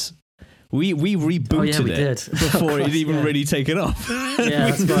this. We rebooted it before it even really taken off. Yeah,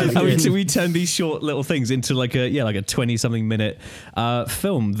 that's right. We turned these short little things into like a 20-something minute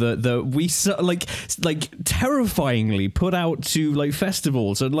film that we like terrifyingly put out to like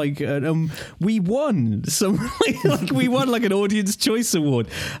festivals, and like we won we won like an Audience Choice Award.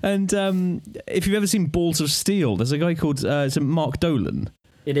 And if you've ever seen Balls of Steel, there's a guy called Mark Dolan.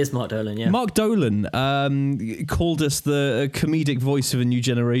 It is Mark Dolan, yeah. Mark Dolan called us the comedic voice of a new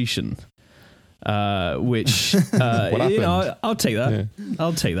generation, which I'll take that. Yeah.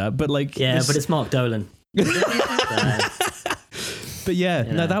 I'll take that. But like, but it's Mark Dolan. But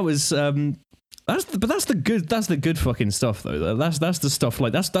no, that was that's the good fucking stuff though. That's the stuff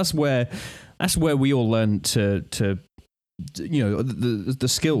like that's where we all learn to the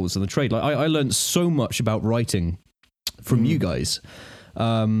skills and the trade. Like I learned so much about writing from you guys.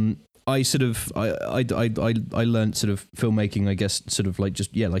 I sort of I learned sort of filmmaking, I guess, sort of like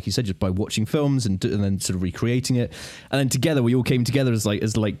just like you said, just by watching films and then sort of recreating it, and then together we all came together as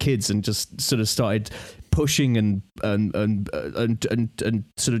kids and just sort of started pushing and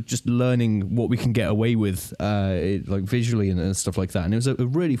sort of just learning what we can get away with like visually and stuff like that, and it was a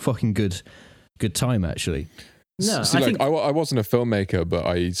really fucking good time actually. No, I wasn't a filmmaker, but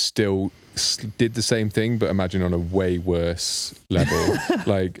I still did the same thing, but imagine on a way worse level.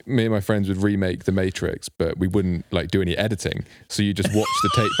 Like me and my friends would remake The Matrix, but we wouldn't like do any editing. So you just watch the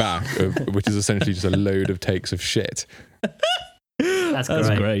take back, which is essentially just a load of takes of shit. That's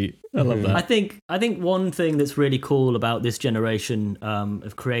great. I love that. I think one thing that's really cool about this generation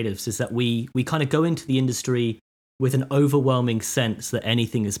of creatives is that we kind of go into the industry with an overwhelming sense that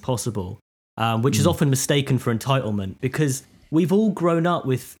anything is possible. Which is often mistaken for entitlement, because we've all grown up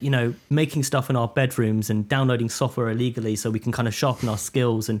with, making stuff in our bedrooms and downloading software illegally so we can kind of sharpen our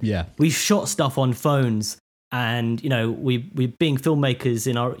skills. And we've shot stuff on phones, and, we're being filmmakers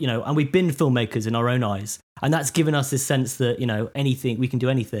in our, and we've been filmmakers in our own eyes. And that's given us this sense that, anything, we can do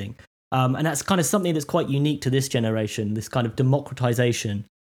anything. And that's kind of something that's quite unique to this generation, this kind of democratization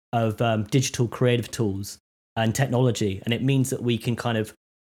of digital creative tools and technology. And it means that we can kind of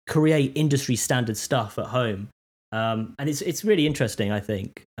create industry standard stuff at home, and it's really interesting, I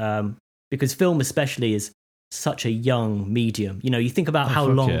think, because film especially is such a young medium. You think about how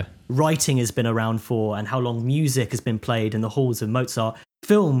long writing has been around for, and how long music has been played in the halls of Mozart.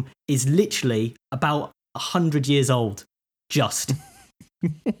 Film is literally about 100 years old. Just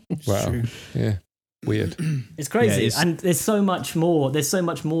wow, yeah, weird. It's crazy, and there's so much more. There's so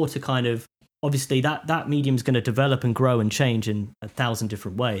much more to kind of. Obviously, that medium's going to develop and grow and change in 1,000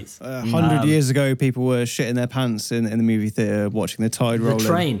 different ways. 100 years ago, people were shitting their pants in the movie theater watching the tide roll. The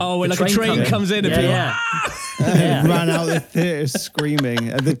train. Oh, when like a train comes in and people ran out of the theater screaming.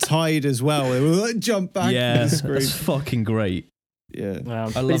 And the tide as well. They were like, jump back. Yeah, that's fucking great. Yeah,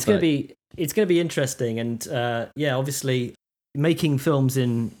 I love it's going to be interesting, and obviously, making films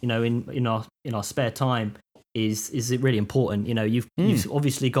in our spare time is really important. You've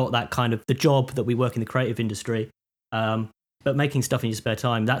obviously got that kind of the job that we work in the creative industry, but But making stuff in your spare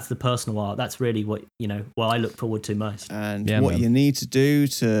time, that's the personal art. That's really what I look forward to most. And what you need to do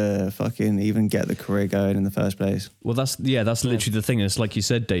to fucking even get the career going in the first place. Well, that's literally the thing. It's like you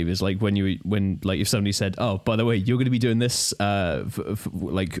said, Dave, is like when if somebody said, oh, by the way, you're going to be doing this for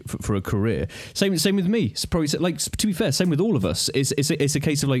a career. Same with me. It's probably, like, to be fair, same with all of us. It's a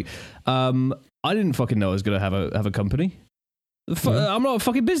case of like, I didn't fucking know I was going to have a company. I'm not a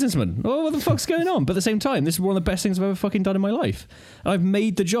fucking businessman. Oh, what the fuck's going on? But at the same time, this is one of the best things I've ever fucking done in my life. And I've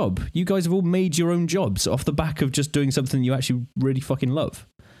made the job. You guys have all made your own jobs off the back of just doing something you actually really fucking love.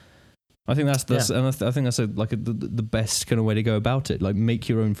 I think that's and I think that's the best kind of way to go about it. Like, make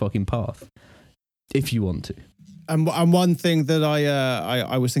your own fucking path if you want to. And one thing that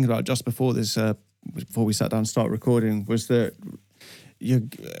I was thinking about just before this, before we sat down and started recording, was that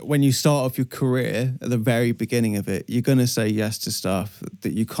when you start off your career at the very beginning of it, you're going to say yes to stuff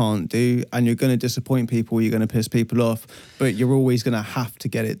that you can't do, and you're going to disappoint people, you're going to piss people off, but you're always going to have to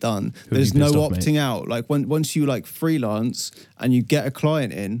get it done. There's no opting out. Like once you like freelance and you get a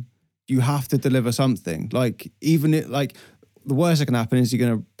client in, you have to deliver something. Like even it, like the worst that can happen is you're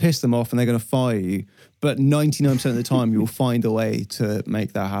going to piss them off and they're going to fire you, but 99% of the time you'll find a way to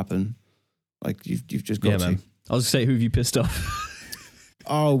make that happen. Like you've just got to. Man. I was going to say, who have you pissed off?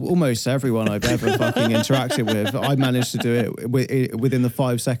 Oh, almost everyone I've ever fucking interacted with. I managed to do it within the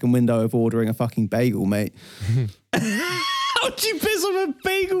 5-second window of ordering a fucking bagel, mate. How'd you piss off a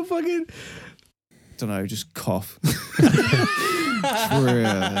bagel fucking? Don't know, just cough.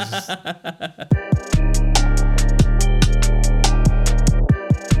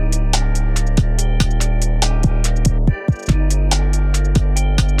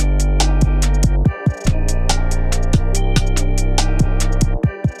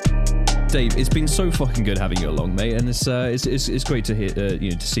 Dave, it's been so fucking good having you along, mate, and it's great to hear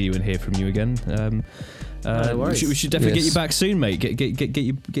to see you and hear from you again. We should definitely get you back soon, mate. Get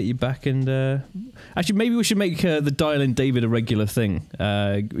you back, and actually maybe we should make the dial-in David a regular thing.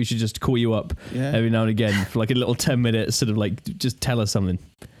 We should just call you up every now and again for like a little 10-minute sort of like just tell us something.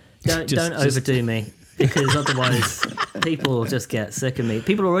 Don't overdo me. Because otherwise, people will just get sick of me.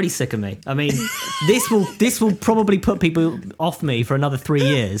 People are already sick of me. I mean, this will probably put people off me for another 3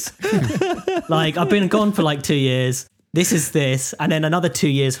 years. Like, I've been gone for like 2 years. This is this, and then another 2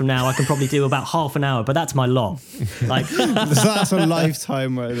 years from now, I can probably do about half an hour, but that's my lot. Like that's a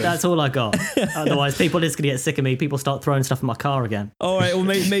lifetime right there. That's all I got. Otherwise, people are just gonna get sick of me. People start throwing stuff in my car again. All right, well,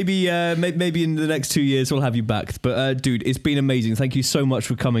 maybe in the next 2 years we'll have you back. But dude, it's been amazing. Thank you so much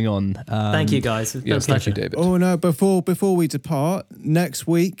for coming on. Thank you, guys. It's been a pleasure. Thank you, David. Oh no! Before we depart, next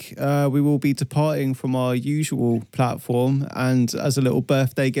week we will be departing from our usual platform, and as a little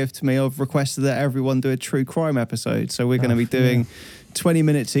birthday gift to me, I've requested that everyone do a true crime episode. So we're going to be doing 20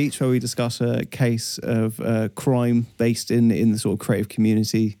 minutes each where we discuss a case of crime based in the sort of creative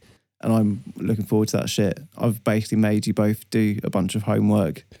community. And I'm looking forward to that shit. I've basically made you both do a bunch of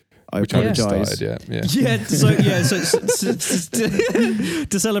homework. I apologise. So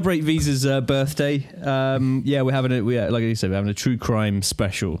to celebrate Visa's birthday, we're having like you said, we're having a true crime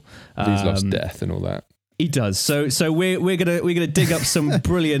special. Visa loves death and all that. He does. So we're gonna dig up some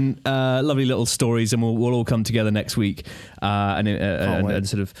brilliant, lovely little stories, and we'll all come together next week and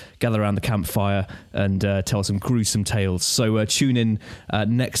sort of gather around the campfire and tell some gruesome tales. So tune in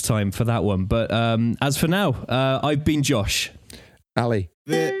next time for that one. But as for now, I've been Josh, Ali,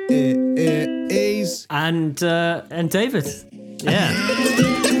 and David. Yeah.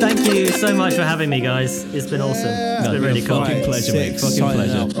 Thank you so much for having me, guys. It's been awesome. It's been really cool. Fucking pleasure, mate. Fucking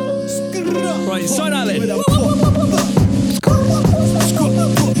pleasure. Right, sign out then.